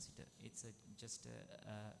be considered. It's just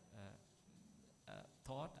a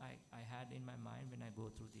thought I had in my mind when I go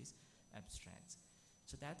through these abstracts.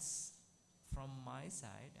 So that's from my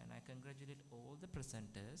side, and I congratulate all the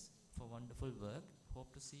presenters for wonderful work.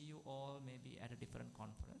 Hope to see you all maybe at a different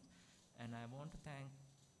conference. And I want to thank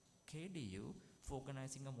KDU for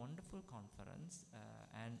organizing a wonderful conference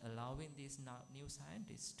and allowing these new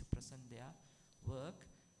scientists to present their work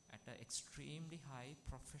at an extremely high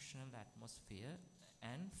professional atmosphere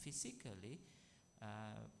and physically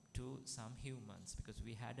to some humans, because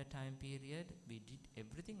we had a time period, we did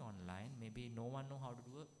everything online, maybe no one know how to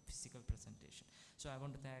do a physical presentation. So I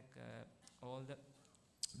want to thank all the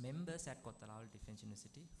members at Kottayala Defence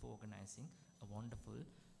University for organizing a wonderful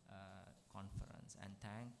conference, and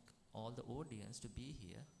thank all the audience to be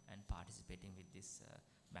here and participating with this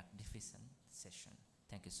magnificent session.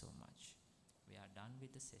 Thank you so much. We are done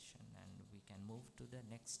with the session and we can move to the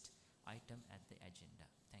next item at the agenda.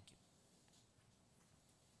 Thank you.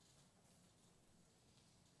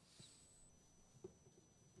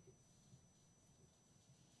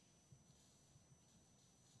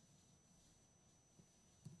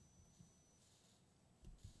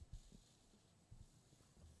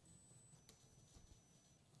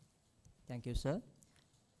 Thank you, sir.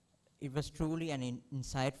 It was truly an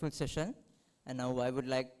insightful session, and now I would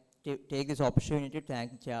like to take this opportunity to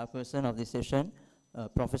thank the chairperson of this session,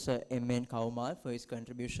 Professor M.N. Kaumal, for his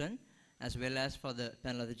contribution, as well as for the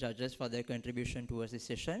panel of the judges for their contribution towards this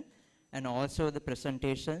session, and also the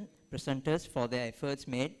presenters for their efforts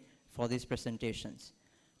made for these presentations.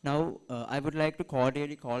 Now, I would like to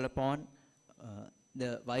cordially call upon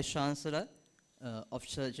the Vice Chancellor of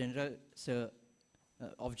General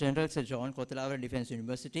Sir John Kothalawa Defence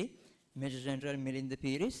University, Major General Milinda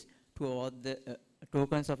Piris, to award the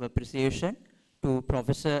tokens of appreciation to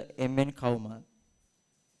Professor M.N. Kaumal.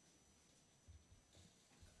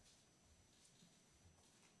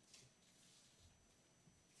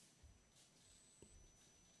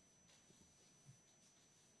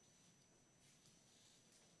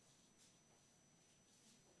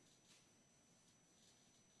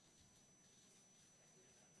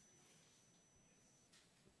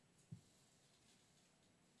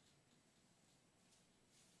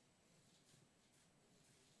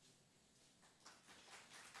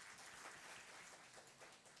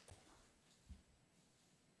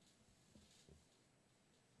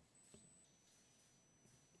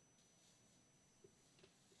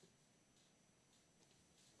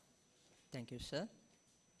 Thank you, sir.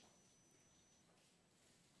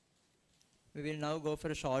 We will now go for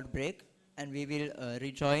a short break, and we will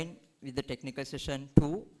rejoin with the technical session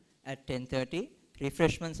 2 at 10:30.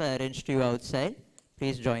 Refreshments are arranged to you outside.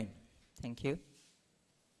 Please join. Thank you.